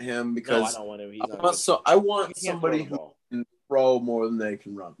really want him because I don't want him. I want somebody who can throw more than they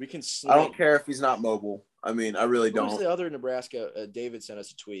can run. We can. I don't care if he's not mobile. I mean, I really don't. Who was the other Nebraska? David sent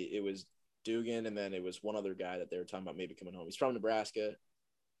us a tweet. It was Dugan, and then it was one other guy that they were talking about maybe coming home. He's from Nebraska.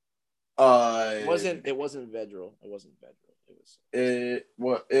 It wasn't Vedral. It wasn't Vedral.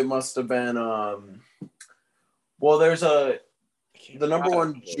 It must have been. Well, there's the number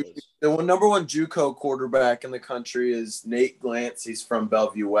one JUCO quarterback in the country is Nate Glantz. He's from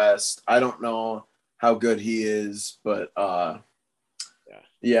Bellevue West. I don't know how good he is, but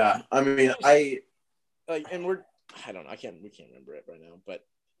yeah. I mean, we can't remember it right now. But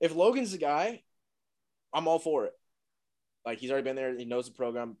if Logan's the guy, I'm all for it. He's already been there. He knows the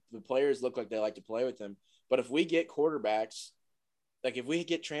program. The players look like they like to play with him. But if we get quarterbacks, if we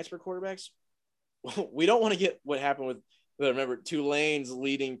get transfer quarterbacks, we don't want to get what happened with. Remember, Tulane's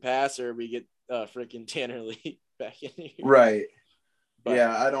leading passer. We get freaking Tanner Lee back in here. Right. But,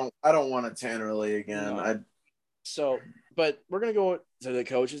 yeah, I don't want a Tanner Lee again. No. But we're gonna go to the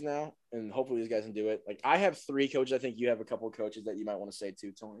coaches now, and hopefully these guys can do it. I have 3 coaches. I think you have a couple of coaches that you might want to say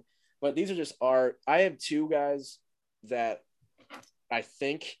too, Tony. But these are just I have 2 guys that I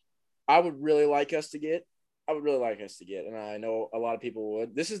think I would really like us to get. And I know a lot of people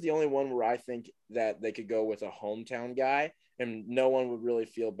would. This is the only one where I think that they could go with a hometown guy and no one would really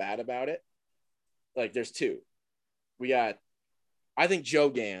feel bad about it. There's 2. We got, I think, Joe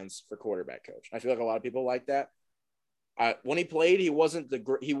Gans for quarterback coach. I feel like a lot of people like that. when he played, he wasn't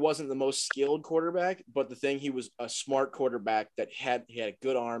the most skilled quarterback, but he was a smart quarterback that he had a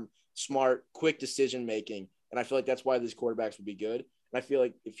good arm, smart, quick decision making, and I feel like that's why these quarterbacks would be good. And I feel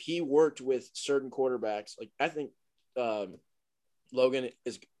like if he worked with certain quarterbacks, like I think Logan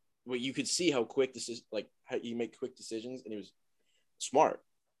is, well, you could see how quick this is, like how you make quick decisions, and he was smart.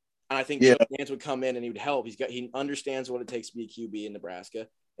 And I think Joe Nance would come in and he would help. He understands what it takes to be a QB in Nebraska.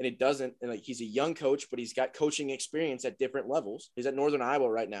 And it doesn't, and like he's a young coach, but he's got coaching experience at different levels. He's at Northern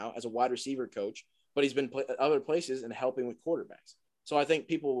Iowa right now as a wide receiver coach, but he's been other places and helping with quarterbacks. So I think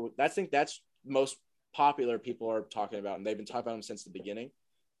that's most popular people are talking about, and they've been talking about him since the beginning.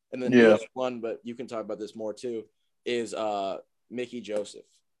 And the newest one, but you can talk about this more too, is Mickey Joseph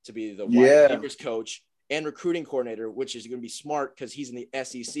to be the wide receivers coach and recruiting coordinator, which is going to be smart because he's in the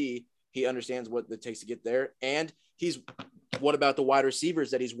SEC. He understands what it takes to get there, and what about the wide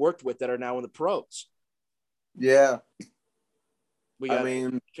receivers that he's worked with that are now in the pros? Yeah.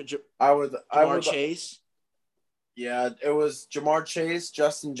 Jamar Chase. Yeah, it was Jamar Chase,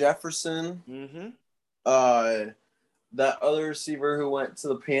 Justin Jefferson. Mm-hmm. That other receiver who went to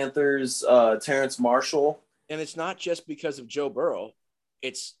the Panthers, Terrence Marshall. And it's not just because of Joe Burrow.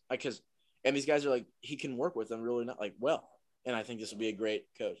 It's because, and these guys are like, he can work with them really not like well. And I think this will be a great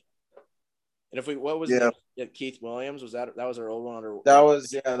coach. And if Keith Williams, that was our old one? That was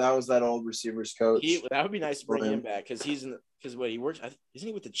that old receivers coach. That would be nice to bring him back because he works. Isn't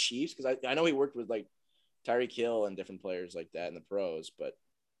he with the Chiefs? Because I know he worked with like Tyreek Hill and different players like that in the pros. But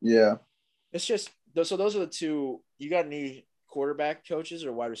yeah, it's just so those are the two. You got any quarterback coaches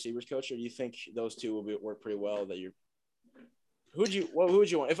or wide receivers coach, or do you think those two will work pretty well? Who would you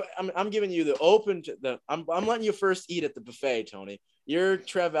want? If I'm giving you I'm letting you first eat at the buffet, Tony. You're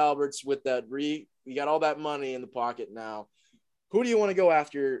Trev Alberts with that you got all that money in the pocket now. Who do you want to go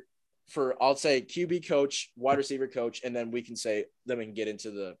after for, I'll say QB coach, wide receiver coach, and then we can get into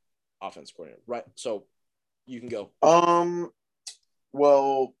the offense coordinator. Right. So you can go.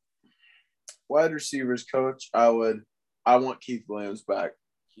 Well, wide receivers coach, I want Keith Williams back.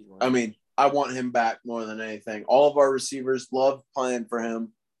 I mean, I want him back more than anything. All of our receivers love playing for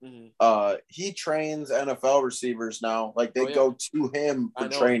him. Mm-hmm. He trains NFL receivers now. Like they go to him for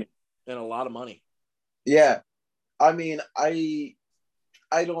training. And a lot of money. Yeah. I mean, I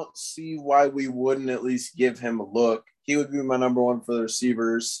don't see why we wouldn't at least give him a look. He would be my number one for the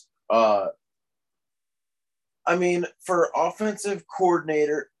receivers. I mean, for offensive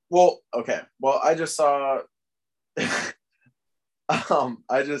coordinator, I just saw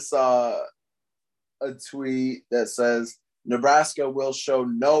a tweet that says Nebraska will show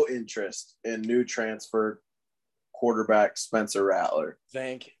no interest in new transfer quarterback Spencer Rattler.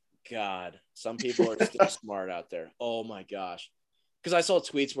 Thank God. Some people are still smart out there. Oh my gosh. Because I saw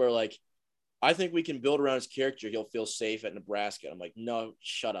tweets where like, I think we can build around his character. He'll feel safe at Nebraska. I'm like, no,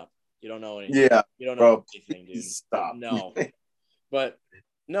 shut up. You don't know anything. Yeah. You don't know anything, dude. Stop. No. But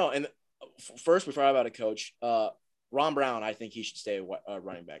no. And first, before I about a coach, Ron Brown, I think he should stay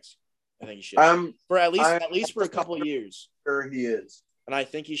running backs. I think he should. For at least for a couple of years. Sure he is. And I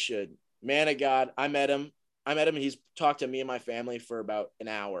think he should. Man of God, I met him. And he's talked to me and my family for about an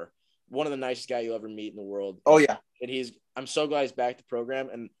hour. One of the nicest guys you'll ever meet in the world. Oh, yeah. And I'm so glad he's back to the program.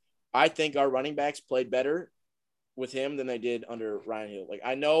 And I think our running backs played better with him than they did under Ryan Hill. Like,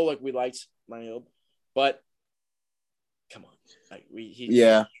 I know, like, we liked Ryan Hill, but come on. Like,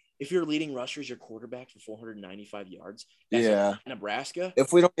 if you're leading rushers, your quarterback for 495 yards. That's Nebraska.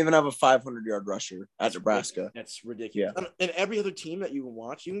 If we don't even have a 500-yard rusher at Nebraska. That's ridiculous. Yeah. And every other team that you can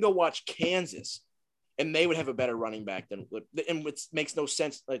watch, you can go watch Kansas, and they would have a better running back and it makes no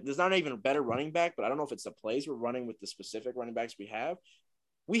sense. Like, there's not even a better running back, but I don't know if it's the plays we're running with the specific running backs we have.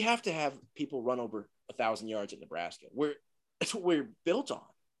 We have to have people run over 1,000 yards at Nebraska. That's what we're built on.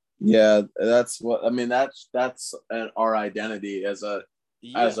 Yeah, that's our identity as a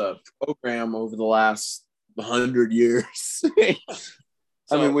program over the last 100 years.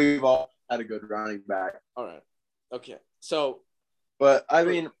 I mean, we've all had a good running back. All right. Okay. So, but I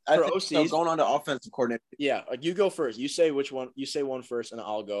mean, going on to offensive coordinator. Yeah, like you go first. You say which one. You say one first, and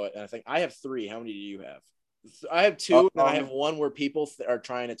I'll go. And I think I have 3. How many do you have? I have 2, and I have one where people are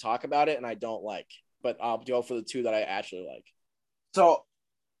trying to talk about it, and I don't like. But I'll go for the 2 that I actually like. So,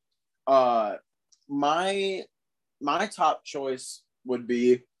 my top choice would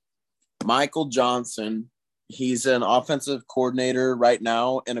be Michael Johnson. He's an offensive coordinator right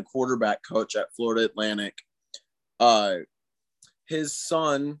now and a quarterback coach at Florida Atlantic. His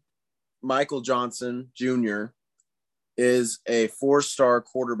son, Michael Johnson Jr., is a 4-star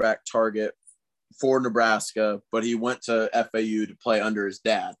quarterback target for Nebraska, but he went to FAU to play under his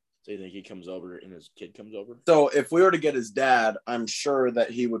dad. So you think he comes over and his kid comes over? So if we were to get his dad, I'm sure that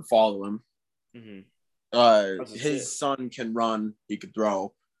he would follow him. His son can run. He could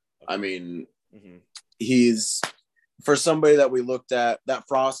throw. Okay. I mean, he's for somebody that we looked at, that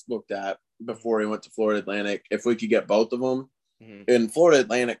Frost looked at before he went to Florida Atlantic. If we could get both of them, and Florida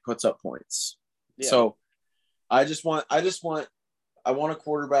Atlantic puts up points. Yeah. So I want a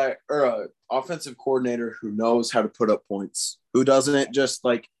quarterback or a offensive coordinator who knows how to put up points, who doesn't just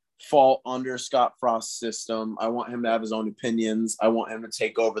like fall under Scott Frost's system. I want him to have his own opinions. I want him to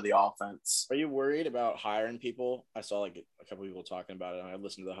take over the offense. Are you worried about hiring people? I saw like a couple people talking about it, and I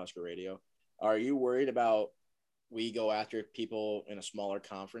listened to the Husker radio. Are you worried about we go after people in a smaller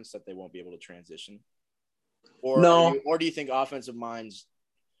conference that they won't be able to transition? Or no. Or do you think offensive minds,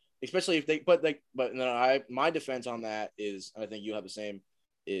 especially if they, but no, my defense on that is, and I think you have the same,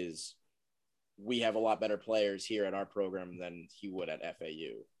 is we have a lot better players here at our program than he would at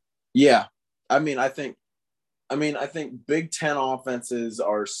FAU. Yeah. I think Big Ten offenses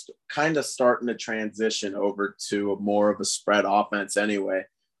are kind of starting to transition over to more of a spread offense anyway,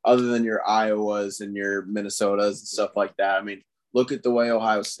 other than your Iowas and your Minnesotas and stuff like that. I mean, look at the way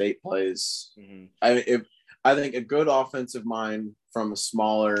Ohio State plays. I think a good offensive mind from a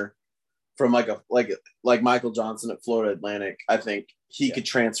smaller, from like Michael Johnson at Florida Atlantic, I think he could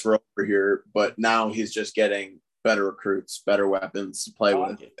transfer over here, but now he's just getting better recruits, better weapons to play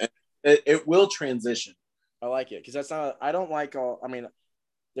with. It will transition. I like it because that's not. I don't like all. I mean,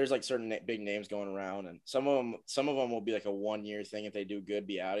 there's like certain big names going around, and some of them will be like a 1-year thing. If they do good,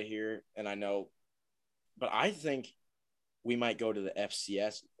 be out of here. And I know, but I think we might go to the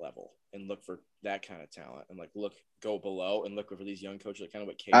FCS level and look for that kind of talent, and go below and look for these young coaches, like kind of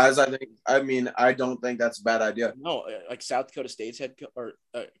what Case. I don't think that's a bad idea. No, like South Dakota State's head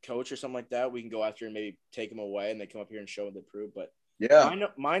coach or something like that. We can go after and maybe take them away, and they come up here and show what they prove. But yeah,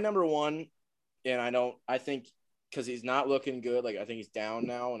 my number one. And I think because he's not looking good, like I think he's down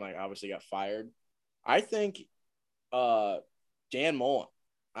now and like obviously got fired. I think Dan Mullen,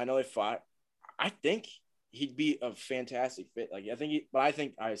 I know they fought. I think he'd be a fantastic fit. Like I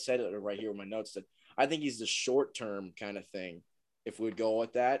think I said it right here in my notes that I think he's the short-term kind of thing. If we'd go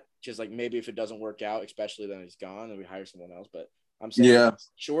with that, just like maybe if it doesn't work out, especially then he's gone and we hire someone else. But I'm saying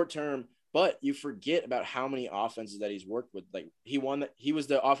short-term. But you forget about how many offenses that he's worked with. Like he was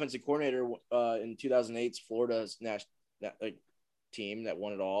the offensive coordinator in 2008's Florida's national team that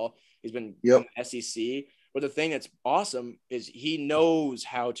won it all. He's been in the SEC. But the thing that's awesome is he knows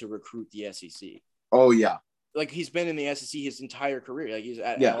how to recruit the SEC. Oh yeah. Like he's been in the SEC his entire career. Like he was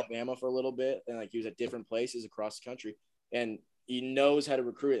at Alabama for a little bit, and like he was at different places across the country, and he knows how to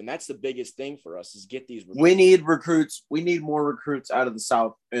recruit. And that's the biggest thing for us is get these recruits. We need recruits. We need more recruits out of the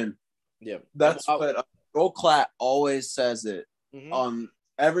South and. Yeah, that's what Joel Klatt always says it on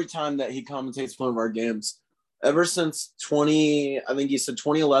every time that he commentates one of our games. Ever since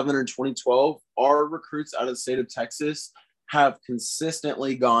 2011 or 2012, our recruits out of the state of Texas have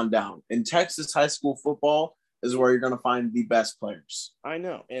consistently gone down. In Texas high school football is where you're going to find the best players. I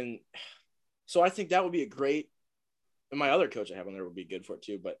know, and so I think that would be a great. And my other coach I have on there would be good for it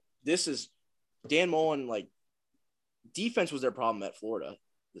too. But this is Dan Mullen. Like defense was their problem at Florida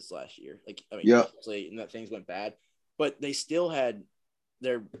this last year. And that things went bad, but they still had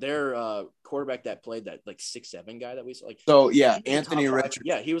their quarterback that played that like 6'7" guy that we saw. Anthony Richardson.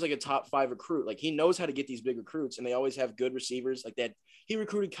 Yeah, he was like a top 5 recruit. Like he knows how to get these big recruits, and they always have good receivers like that. He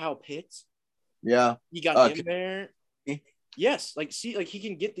recruited Kyle Pitts. Yeah, he got him there. Yes, he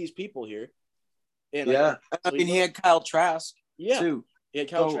can get these people here. And he had Kyle Trask. Yeah, too. He had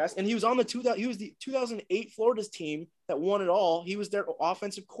Kyle Trask, and he was on the 2008 Florida's team that won it all. He was their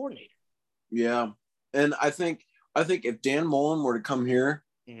offensive coordinator. Yeah, and I think if Dan Mullen were to come here,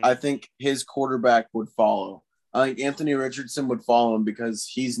 I think his quarterback would follow. I think Anthony Richardson would follow him because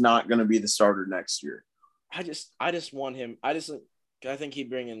he's not going to be the starter next year. I just want him. I think he'd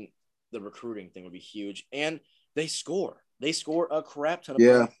bring in the recruiting thing would be huge, and they score a crap ton of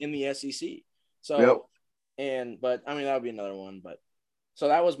points in the SEC. So, but I mean that would be another one, but. So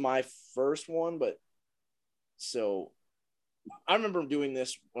that was my first one, but so I remember doing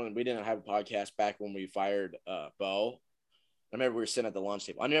this when we didn't have a podcast back when we fired Bo. I remember we were sitting at the lunch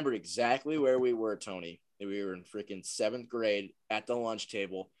table. I remember exactly where we were, Tony. We were in freaking 7th grade at the lunch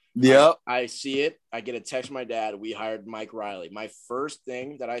table. Yep. I see it. I get a text from my dad. We hired Mike Riley. My first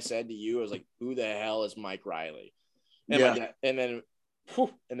thing that I said to you was like, who the hell is Mike Riley? And and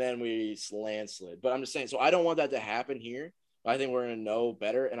then we slid. But I'm just saying, so I don't want that to happen here. I think we're going to know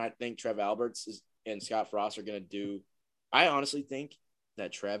better, and I think Trev Alberts and Scott Frost are going to do – I honestly think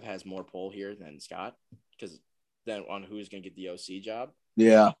that Trev has more pull here than Scott on who's going to get the OC job.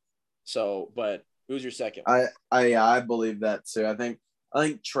 Yeah. So, but who's your second? I believe that too. I think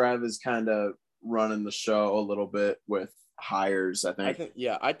Trev is kind of running the show a little bit with hires.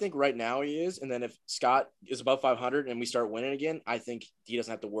 I think right now he is, and then if Scott is above 500 and we start winning again, I think he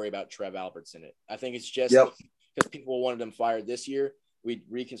doesn't have to worry about Trev Alberts in it. I think it's just because people wanted him fired this year. We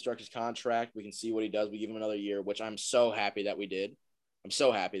reconstruct his contract. We can see what he does. We give him another year, which I'm so happy that we did. I'm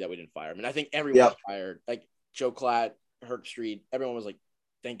so happy that we didn't fire him. And I think everyone fired. Like Joe Klatt, Herc Street, everyone was like,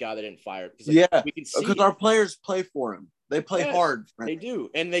 thank God they didn't fire him. We can see because our players play for him. They play hard. They do.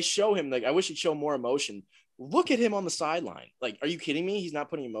 And they show him, like, I wish he'd show more emotion. Look at him on the sideline. Like, are you kidding me? He's not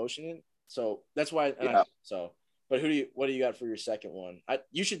putting emotion in. So that's why. But what do you got for your second one?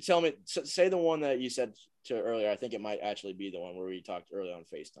 You should tell me, say the one that you said to earlier. I think it might actually be the one where we talked earlier on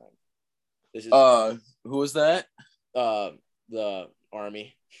FaceTime. This is who was that? The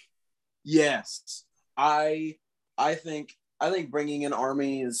Army. Yes. I think bringing in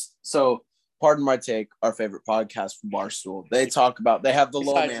Army is so. Pardon my take. Our favorite podcast from Barstool. They talk about they have the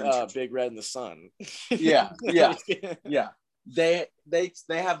low man. Big Red in the Sun. yeah. They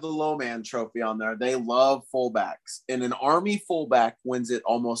have the low man trophy on there. They love fullbacks, and an Army fullback wins it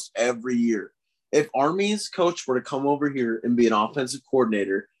almost every year. If Army's coach were to come over here and be an offensive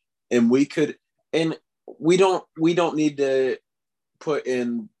coordinator, and we don't need to put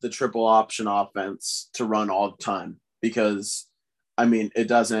in the triple option offense to run all the time because, I mean, it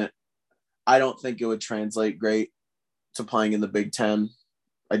doesn't. I don't think it would translate great to playing in the Big Ten.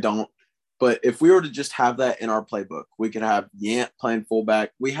 I don't. But if we were to just have that in our playbook, we could have Yant playing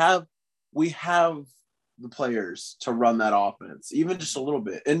fullback. We have the players to run that offense, even just a little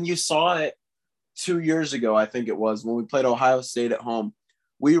bit. And you saw it 2 years ago, I think it was, when we played Ohio State at home.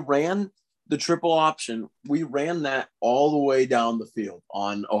 We ran the triple option. We ran that all the way down the field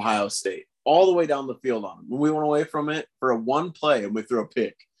on Ohio State, all the way down the field on them. When we went away from it for a one play and we threw a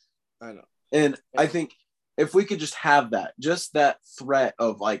pick. I know. And I think if we could just have that, just that threat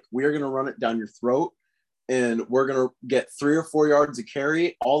of like, we're going to run it down your throat and we're going to get 3 or 4 yards of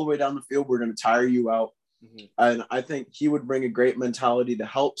carry all the way down the field. We're going to tire you out. Mm-hmm. And I think he would bring a great mentality to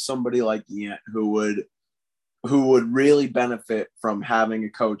help somebody like Yant who would really benefit from having a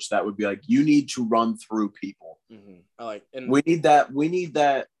coach that would be like, you need to run through people. Mm-hmm. We need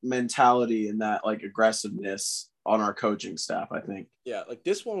that mentality and that like aggressiveness on our coaching staff, I think. Yeah, like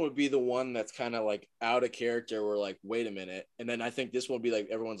this one would be the one that's kind of like out of character. We're like, wait a minute. And then I think this one would be like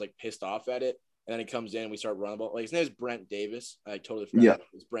everyone's like pissed off at it. And then he comes in and we start running the ball. Like his name is Brent Davis. I totally forgot. Yeah.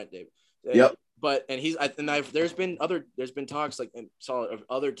 It's Brent Davis. Yep. But there's been talks like of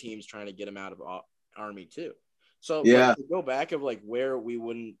other teams trying to get him out of Army too. So like, to go back of like where we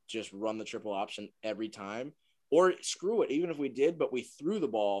wouldn't just run the triple option every time or screw it, even if we did, but we threw the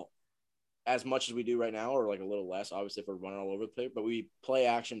ball as much as we do right now, or like a little less, obviously, if we're running all over the place, but we play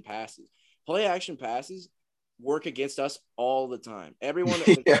action passes. Play action passes work against us all the time. Everyone,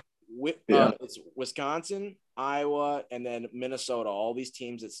 it's Wisconsin, Iowa, and then Minnesota, all these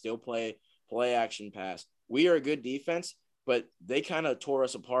teams that still play action pass. We are a good defense, but they kind of tore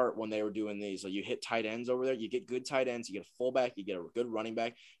us apart when they were doing these. So you hit tight ends over there, you get good tight ends, you get a fullback, you get a good running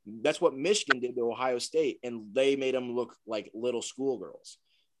back. That's what Michigan did to Ohio State, and they made them look like little schoolgirls.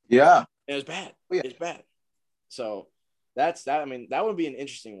 Yeah. It was bad. Yeah. It's bad. So that's that. I mean, that would be an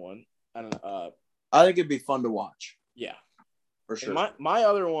interesting one. I don't know. I think it'd be fun to watch. Yeah, for sure. And my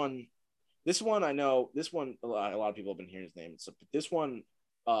other one, this one I know. This one a lot of people have been hearing his name. So this one,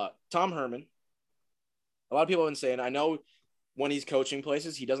 Tom Herman. A lot of people have been saying. I know when he's coaching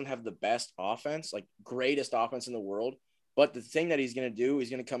places, he doesn't have the best offense, like greatest offense in the world. But the thing that he's going to do, he's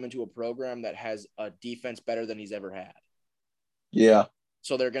going to come into a program that has a defense better than he's ever had. Yeah.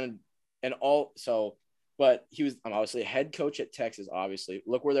 So they're going to, but he was obviously a head coach at Texas, obviously.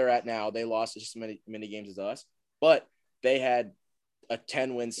 Look where they're at now. They lost just as many games as us, but they had a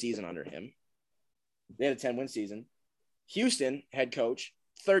 10-win season under him. They had a 10-win season. Houston, head coach,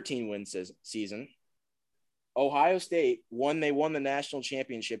 13-win season. Ohio State, they won the national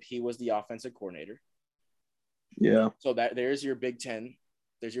championship. He was the offensive coordinator. Yeah. So there's your Big Ten.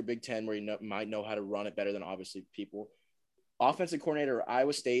 There's your Big Ten where you might know how to run it better than obviously people. Offensive coordinator at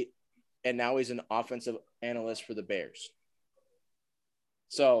Iowa State, and now he's an offensive analyst for the Bears.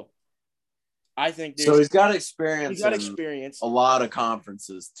 So I think he's got experience. He's got experience. A lot of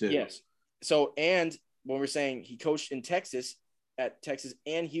conferences too. Yes. So, and when we're saying he coached in Texas, at Texas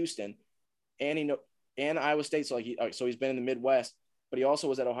and Houston, and and Iowa State. So he's been in the Midwest, but he also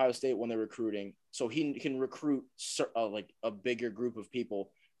was at Ohio State when they're recruiting. So he can recruit like a bigger group of people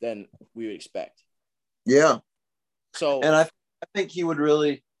than we would expect. Yeah. So, and I think he would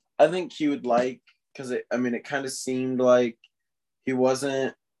like, because it kind of seemed like he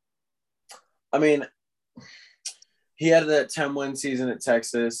wasn't I mean, he had that 10-win season at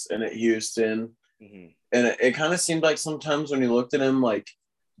Texas and at Houston. Mm-hmm. And it kind of seemed like sometimes when you looked at him, like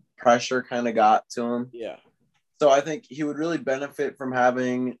pressure kind of got to him. Yeah. So I think he would really benefit from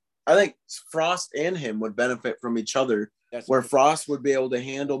having, I think Frost and him would benefit from each other, where Frost would be able to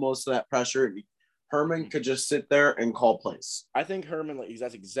handle most of that pressure. And Herman could just sit there and call plays. I think Herman, like,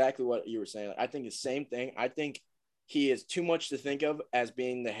 that's exactly what you were saying. Like, I think the same thing. I think he is too much to think of as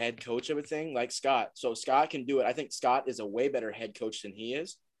being the head coach of a thing like Scott. So Scott can do it. I think Scott is a way better head coach than he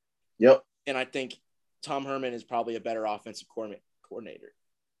is. Yep. And I think Tom Herman is probably a better offensive coordinator.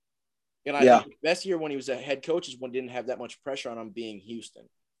 And I think the best year when he was a head coach is when he didn't have that much pressure on him being Houston.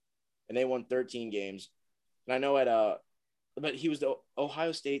 And they won 13 games. And I know but he was the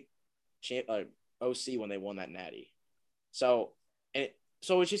Ohio State OC when they won that natty. So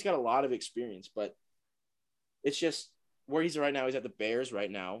it's just got a lot of experience, but it's just where he's right now. He's at the Bears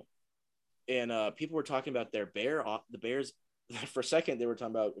right now. And people were talking about the Bears. For a second, they were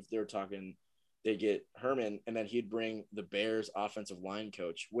talking about if they were talking, they get Herman, and then he'd bring the Bears offensive line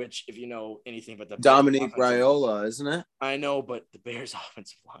coach, which, if you know anything about the Dominique Raiola, isn't it? I know, but the Bears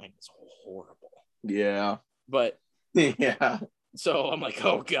offensive line is horrible. Yeah. But yeah. So I'm like,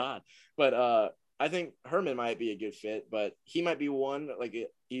 oh God. But I think Herman might be a good fit, but he might be one, like,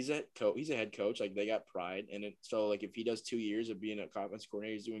 he's a head coach. Like, they got pride. And so, like, if he does 2 years of being a offensive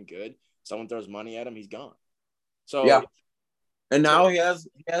coordinator, he's doing good. Someone throws money at him, he's gone. So yeah. And now he has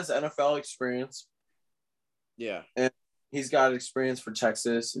NFL experience. Yeah. And he's got experience for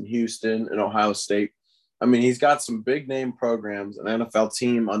Texas and Houston and Ohio State. I mean, he's got some big name programs, an NFL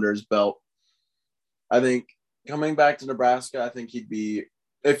team under his belt. I think coming back to Nebraska, I think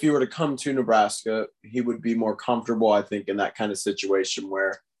if he were to come to Nebraska, he would be more comfortable, I think, in that kind of situation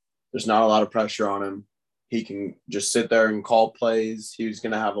where there's not a lot of pressure on him. He can just sit there and call plays. He's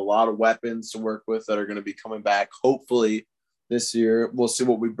going to have a lot of weapons to work with that are going to be coming back, hopefully, this year. We'll see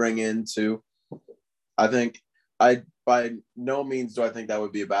what we bring into. I think by no means do I think that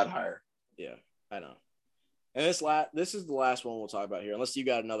would be a bad hire. Yeah, I know. And this is the last one we'll talk about here, unless you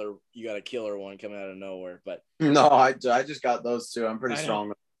got a killer one coming out of nowhere. But no, I just got those two. I'm pretty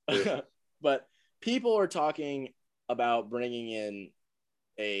strong. But people are talking about bringing in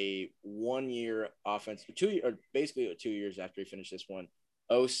a 1 year offense, basically 2 years after he finished this one,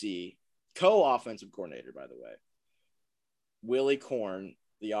 OC, co-offensive coordinator, by the way, Willie Korn,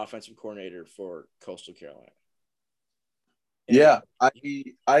 the offensive coordinator for Coastal Carolina. And yeah,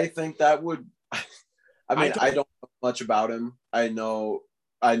 I think that would. I mean, I don't know much about him. I know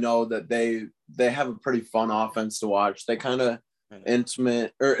that they have a pretty fun offense to watch. They kind of they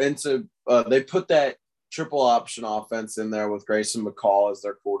put that triple option offense in there with Grayson McCall as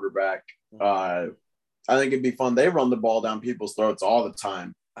their quarterback. I think it'd be fun. They run the ball down people's throats all the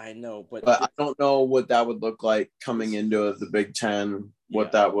time. I know, but I don't know what that would look like coming into the Big Ten.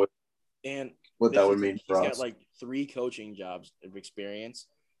 What that would mean for us. He's got like 3 coaching jobs of experience,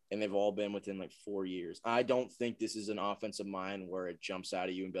 and they've all been within like 4 years. I don't think this is an offensive mind where it jumps out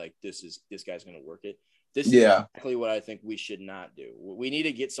at you and be like, this guy's going to work it. This is exactly what I think we should not do. We need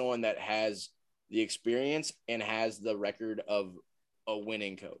to get someone that has the experience and has the record of a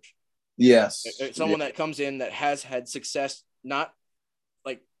winning coach. Yes. Someone that comes in that has had success, not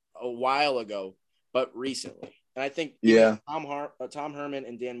like a while ago, but recently. And I think Tom Herman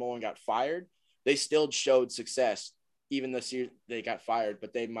and Dan Mullen got fired. They still showed success. Even this year they got fired,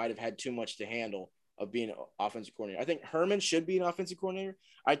 but they might have had too much to handle of being an offensive coordinator. I think Herman should be an offensive coordinator.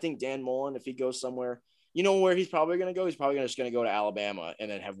 I think Dan Mullen, if he goes somewhere, you know where he's probably going to go? He's probably just going to go to Alabama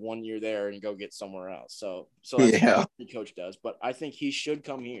and then have 1 year there and go get somewhere else. So that's what the coach does. But I think he should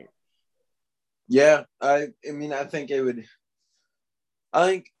come here. Yeah, I mean, I think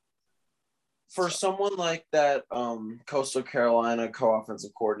for someone like that, Coastal Carolina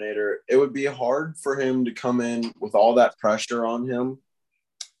co-offensive coordinator, it would be hard for him to come in with all that pressure on him,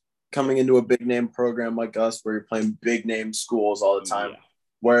 coming into a big name program like us where you're playing big name schools all the time. Yeah.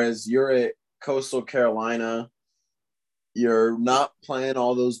 Whereas you're at Coastal Carolina, you're not playing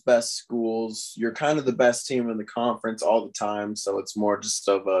all those best schools. You're kind of the best team in the conference all the time. So it's more just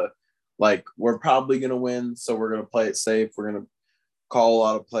of we're probably going to win. So we're going to play it safe. We're going to call a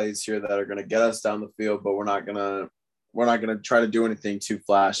lot of plays here that are going to get us down the field, but we're not going to try to do anything too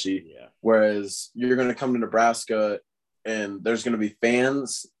flashy. Yeah. Whereas you're going to come to Nebraska and there's going to be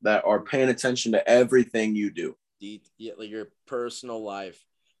fans that are paying attention to everything you do. Like your personal life,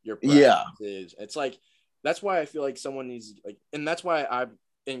 your practices. It's like, that's why I feel like someone needs and that's why I'm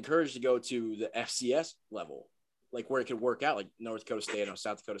encouraged to go to the FCS level, like where it could work out, like North Dakota State or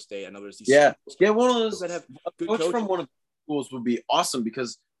South Dakota State. I know there's these schools. Yeah, one of those that have good coach coaches. From one of the schools would be awesome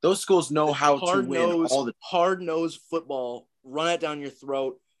because Those schools know how to win all the hard-nosed football, run it down your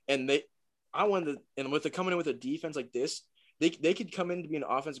throat, and with the coming in with a defense like this, they could come in to be an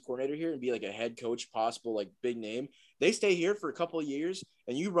offensive coordinator here and be like a head coach, possible like big name. They stay here for a couple of years,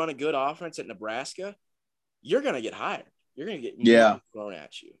 and you run a good offense at Nebraska, you're gonna get hired. You're gonna get money thrown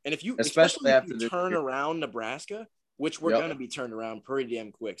at you, and especially if you turn around Nebraska, which we're gonna be turned around pretty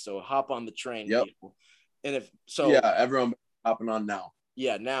damn quick. So hop on the train, people. And everyone hopping on now.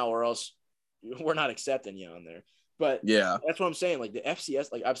 Yeah, now or else we're not accepting you on there. But that's what I'm saying. Like the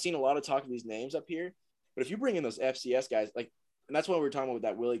FCS, like I've seen a lot of talk of these names up here, but if you bring in those FCS guys, like, and that's what we were talking about with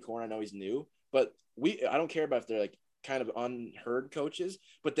that Willie Corn. I know he's new, but I don't care about if they're like kind of unheard coaches,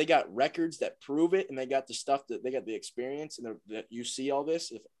 but they got records that prove it, and they got the stuff that they got the experience, and that you see all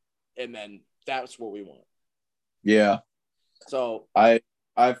this, and then that's what we want. Yeah. So I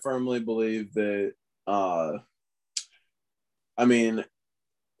firmly believe that. I mean,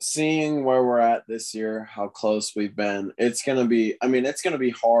 seeing where we're at this year, how close we've been, it's gonna be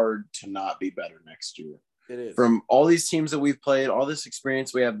hard to not be better next year. It is. From all these teams that we've played, all this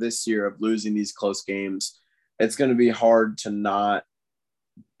experience we have this year of losing these close games, it's going to be hard to not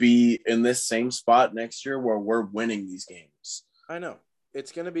be in this same spot next year where we're winning these games. I know.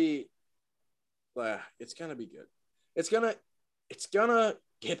 It's going to be good. It's going to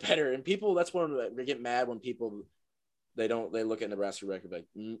get better. And people, that's when they get mad when people, they look at Nebraska record like,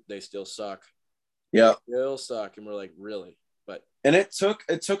 they still suck. Yeah. They still suck. And we're like, really? And it took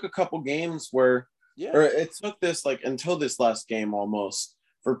a couple games where, or it took this like until this last game almost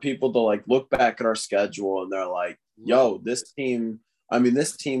for people to like look back at our schedule and they're like, yo, this team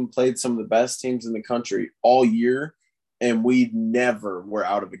played some of the best teams in the country all year and we never were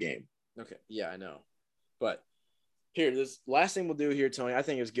out of a game. Okay. Yeah, I know. But here, this last thing we'll do here, Tony, I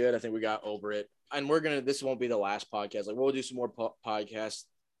think is good. I think we got over it. And this won't be the last podcast. Like we'll do some more podcasts,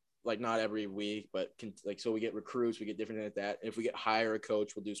 like not every week, but so we get recruits, we get different like that. And if we hire a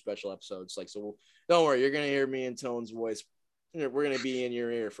coach, we'll do special episodes. Like, so don't worry, you're going to hear me and Tone's voice. We're going to be in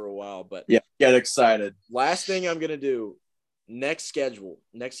your ear for a while, but yeah, get excited. Last thing I'm going to do, next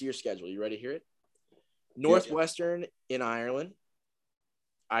year's schedule. You ready to hear it? Northwestern in Ireland.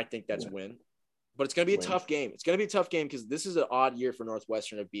 I think that's a win, but it's going to be a tough game. It's going to be a tough game because this is an odd year for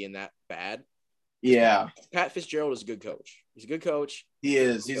Northwestern of being that bad. Yeah. Pat Fitzgerald is a good coach. He's a good coach. He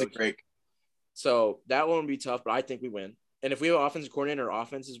is. He's a great. So that one will be tough, but I think we win. And if we have an offensive coordinator, our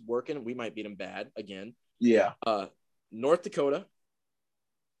offense is working, we might beat them bad again. Yeah. North Dakota.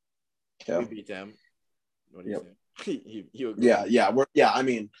 Yeah. We beat them. What do you think? You agree? Yeah. I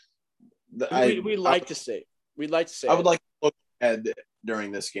mean, we'd like to say. I would like to look ahead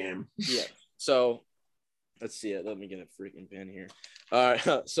during this game. Yeah. So let's see it. Let me get a freaking pen here. All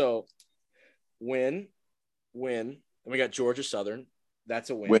right. So win. And we got Georgia Southern.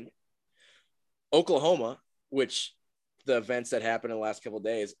 That's a win. Oklahoma, which the events that happened in the last couple of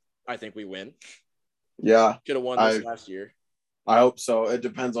days, I think we win. Yeah. Should have won this last year. I hope so. It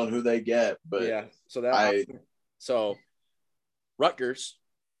depends on who they get, but yeah. So Rutgers.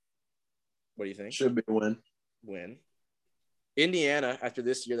 What do you think? Should be a win. Win. Indiana, after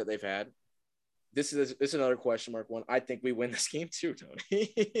this year that they've had, this is another question mark one. I think we win this game too,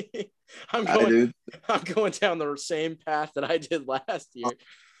 Tony. I'm going down the same path that I did last year.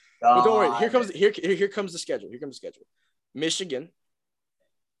 But don't worry. Here comes the schedule. Michigan.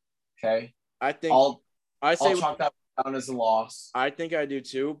 Okay. I think I'll chalk that down as a loss. I think I do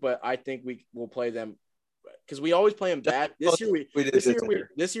too, but I think we will play them because we always play them bad. This year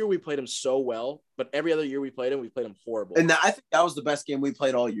we played them so well, but every other year we played them horrible. And I think that was the best game we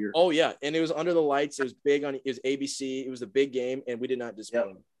played all year. Oh yeah, and it was under the lights. It was big it was ABC. It was a big game, and we did not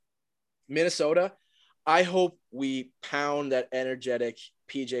disappoint. Yep. Minnesota. I hope we pound that energetic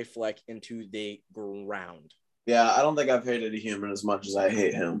PJ Fleck into the ground. Yeah, I don't think I've hated a human as much as I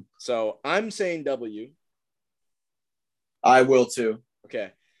hate him. So I'm saying W. I will too. Okay.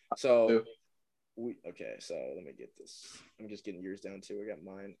 So so let me get this. I'm just getting yours down too. I got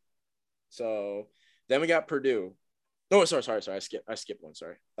mine. So then we got Purdue. Oh, sorry. I skipped one.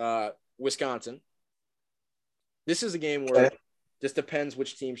 Sorry. Wisconsin. This is a game where just depends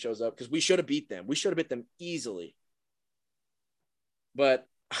which team shows up because we should have beat them. We should have beat them easily. But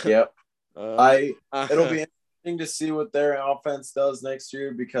yep. It'll be interesting to see what their offense does next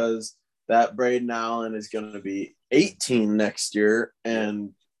year because that Braden Allen is going to be 18 next year,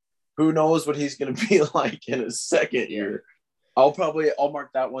 and who knows what he's going to be like in his second year. I'll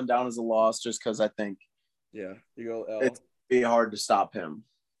mark that one down as a loss just because I think you go L. It's be hard to stop him.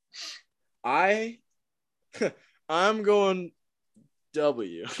 I'm going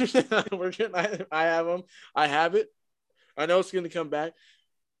W. I have him. I have it. I know it's going to come back.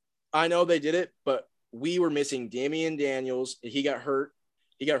 I know they did it, but we were missing Damian Daniels. He got hurt.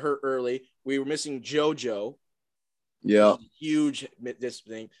 He got hurt early. We were missing JoJo. Yeah. Huge this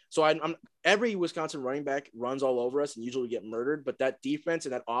thing. So I'm every Wisconsin running back runs all over us and usually get murdered, but that defense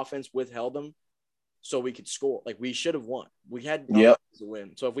and that offense withheld them so we could score. Like we should have won. We had to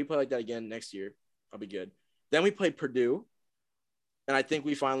win. So if we play like that again next year, I'll be good. Then we played Purdue, and I think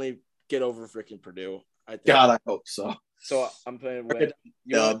we finally get over freaking Purdue. I think. God, I hope so. So I'm playing with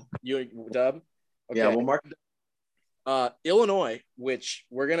you Dub. Okay. Yeah, we'll mark Illinois, which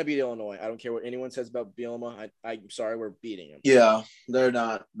we're gonna beat Illinois. I don't care what anyone says about Bielema. I'm sorry, we're beating them. Yeah, they're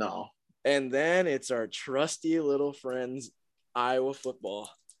not. No. And then it's our trusty little friends, Iowa football,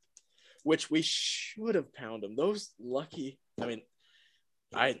 which we should have pounded them. Those lucky. I mean,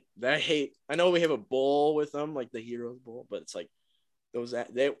 I hate. I know we have a bowl with them, like the Heroes Bowl, but it's like those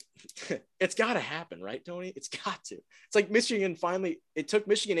they. It's got to happen, right, Tony? It's got to. It's like Michigan finally. It took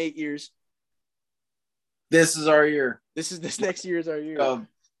Michigan 8 years. This is our year. This next year is our year.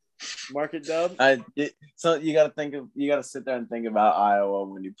 Market Dub. So you got to sit there and think about Iowa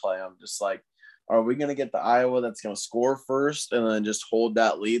when you play them. Just like, are we going to get the Iowa that's going to score first and then just hold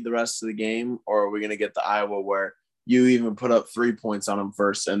that lead the rest of the game? Or are we going to get the Iowa where you even put up 3 points on them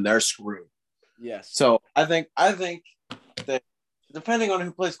first and they're screwed? Yes. So I think that depending on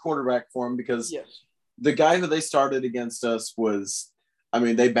who plays quarterback for them, because the guy who they started against us was, I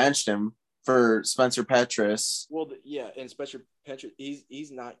mean, they benched him for Spencer Petras. Well, and Spencer Petras,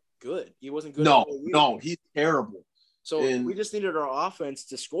 he's not good. He wasn't good. No, he's terrible. So we just needed our offense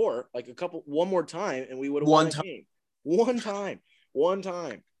to score like one more time, and we would have won the game. One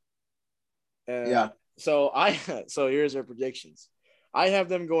time. Yeah. So here's our predictions. I have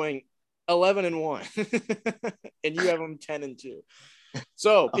them going 11-1, and you have them 10-2.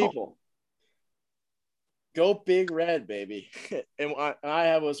 So people. Go Big Red, baby. And I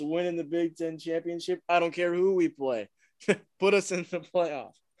have us winning the Big Ten championship. I don't care who we play. Put us in the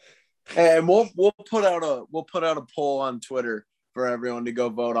playoff. And we'll put out a poll on Twitter for everyone to go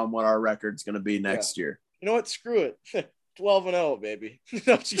vote on what our record's going to be next year. You know what? Screw it. 12-0, baby.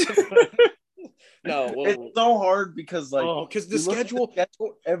 No, it's so hard because because the schedule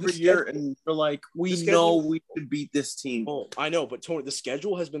every year, and you're like, we know we could beat this team. Oh, I know, but Tony, the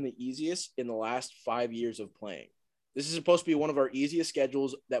schedule has been the easiest in the last 5 years of playing. This is supposed to be one of our easiest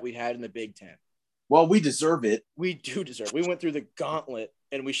schedules that we had in the Big Ten. Well, we deserve it. We do deserve it. We went through the gauntlet,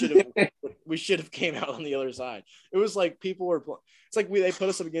 and we should have came out on the other side. It was like people were. It's like they put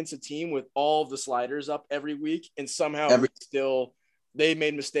us up against a team with all of the sliders up every week, and somehow they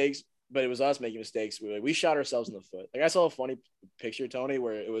made mistakes. But it was us making mistakes. We shot ourselves in the foot. Like I saw a funny picture, Tony,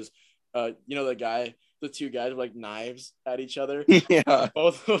 where it was, the two guys with like knives at each other. Yeah.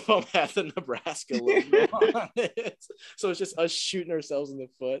 Both of them had the Nebraska logo on it. So it's just us shooting ourselves in the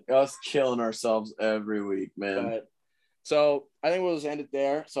foot. Us killing ourselves every week, man. So I think we'll just end it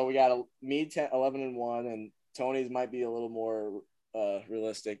there. So we got me 11-1, and Tony's might be a little more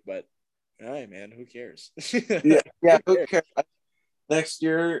realistic, but all right, man, who cares? Yeah, who cares? Next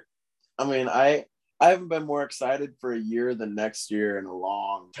year. I mean, I haven't been more excited for a year than next year in a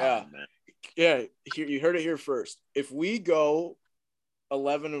long time, man. Yeah, you heard it here first. If we go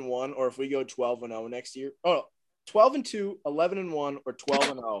 11-1, or if we go 12-0 next year, 12-2, 11-1, or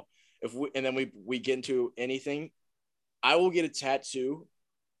 12-0, and then we get into anything, I will get a tattoo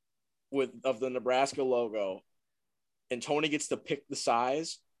of the Nebraska logo, and Tony gets to pick the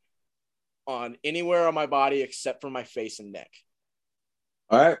size on anywhere on my body except for my face and neck.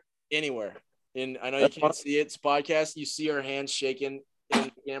 All right. Anywhere. And I know you can't see it. It's a podcast. You see our hands shaking in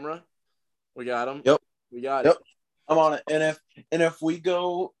the camera. We got them. Yep. We got it. I'm on it. And if we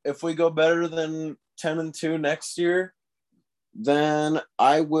go better than 10-2 next year, then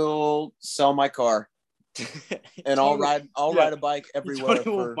I will sell my car. And I'll ride a bike everywhere.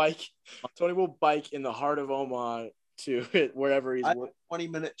 Tony will bike in the heart of Omaha to wherever he's working.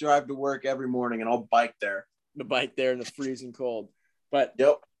 20-minute drive to work every morning, and I'll bike there. The bike there in the freezing cold. But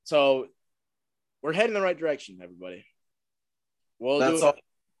yep. So we're heading in the right direction, everybody.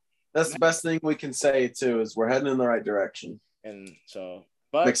 That's the best thing we can say too, is we're heading in the right direction. And so,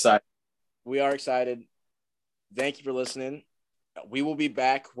 but I'm excited. We are excited. Thank you for listening. We will be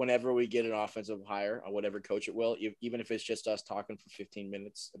back whenever we get an offensive hire, or whatever coach it will, even if it's just us talking for 15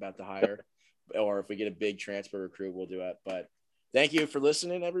 minutes about the hire, or if we get a big transfer recruit, we'll do it. But thank you for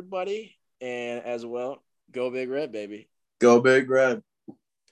listening, everybody. And as well, go Big Red, baby. Go Big Red.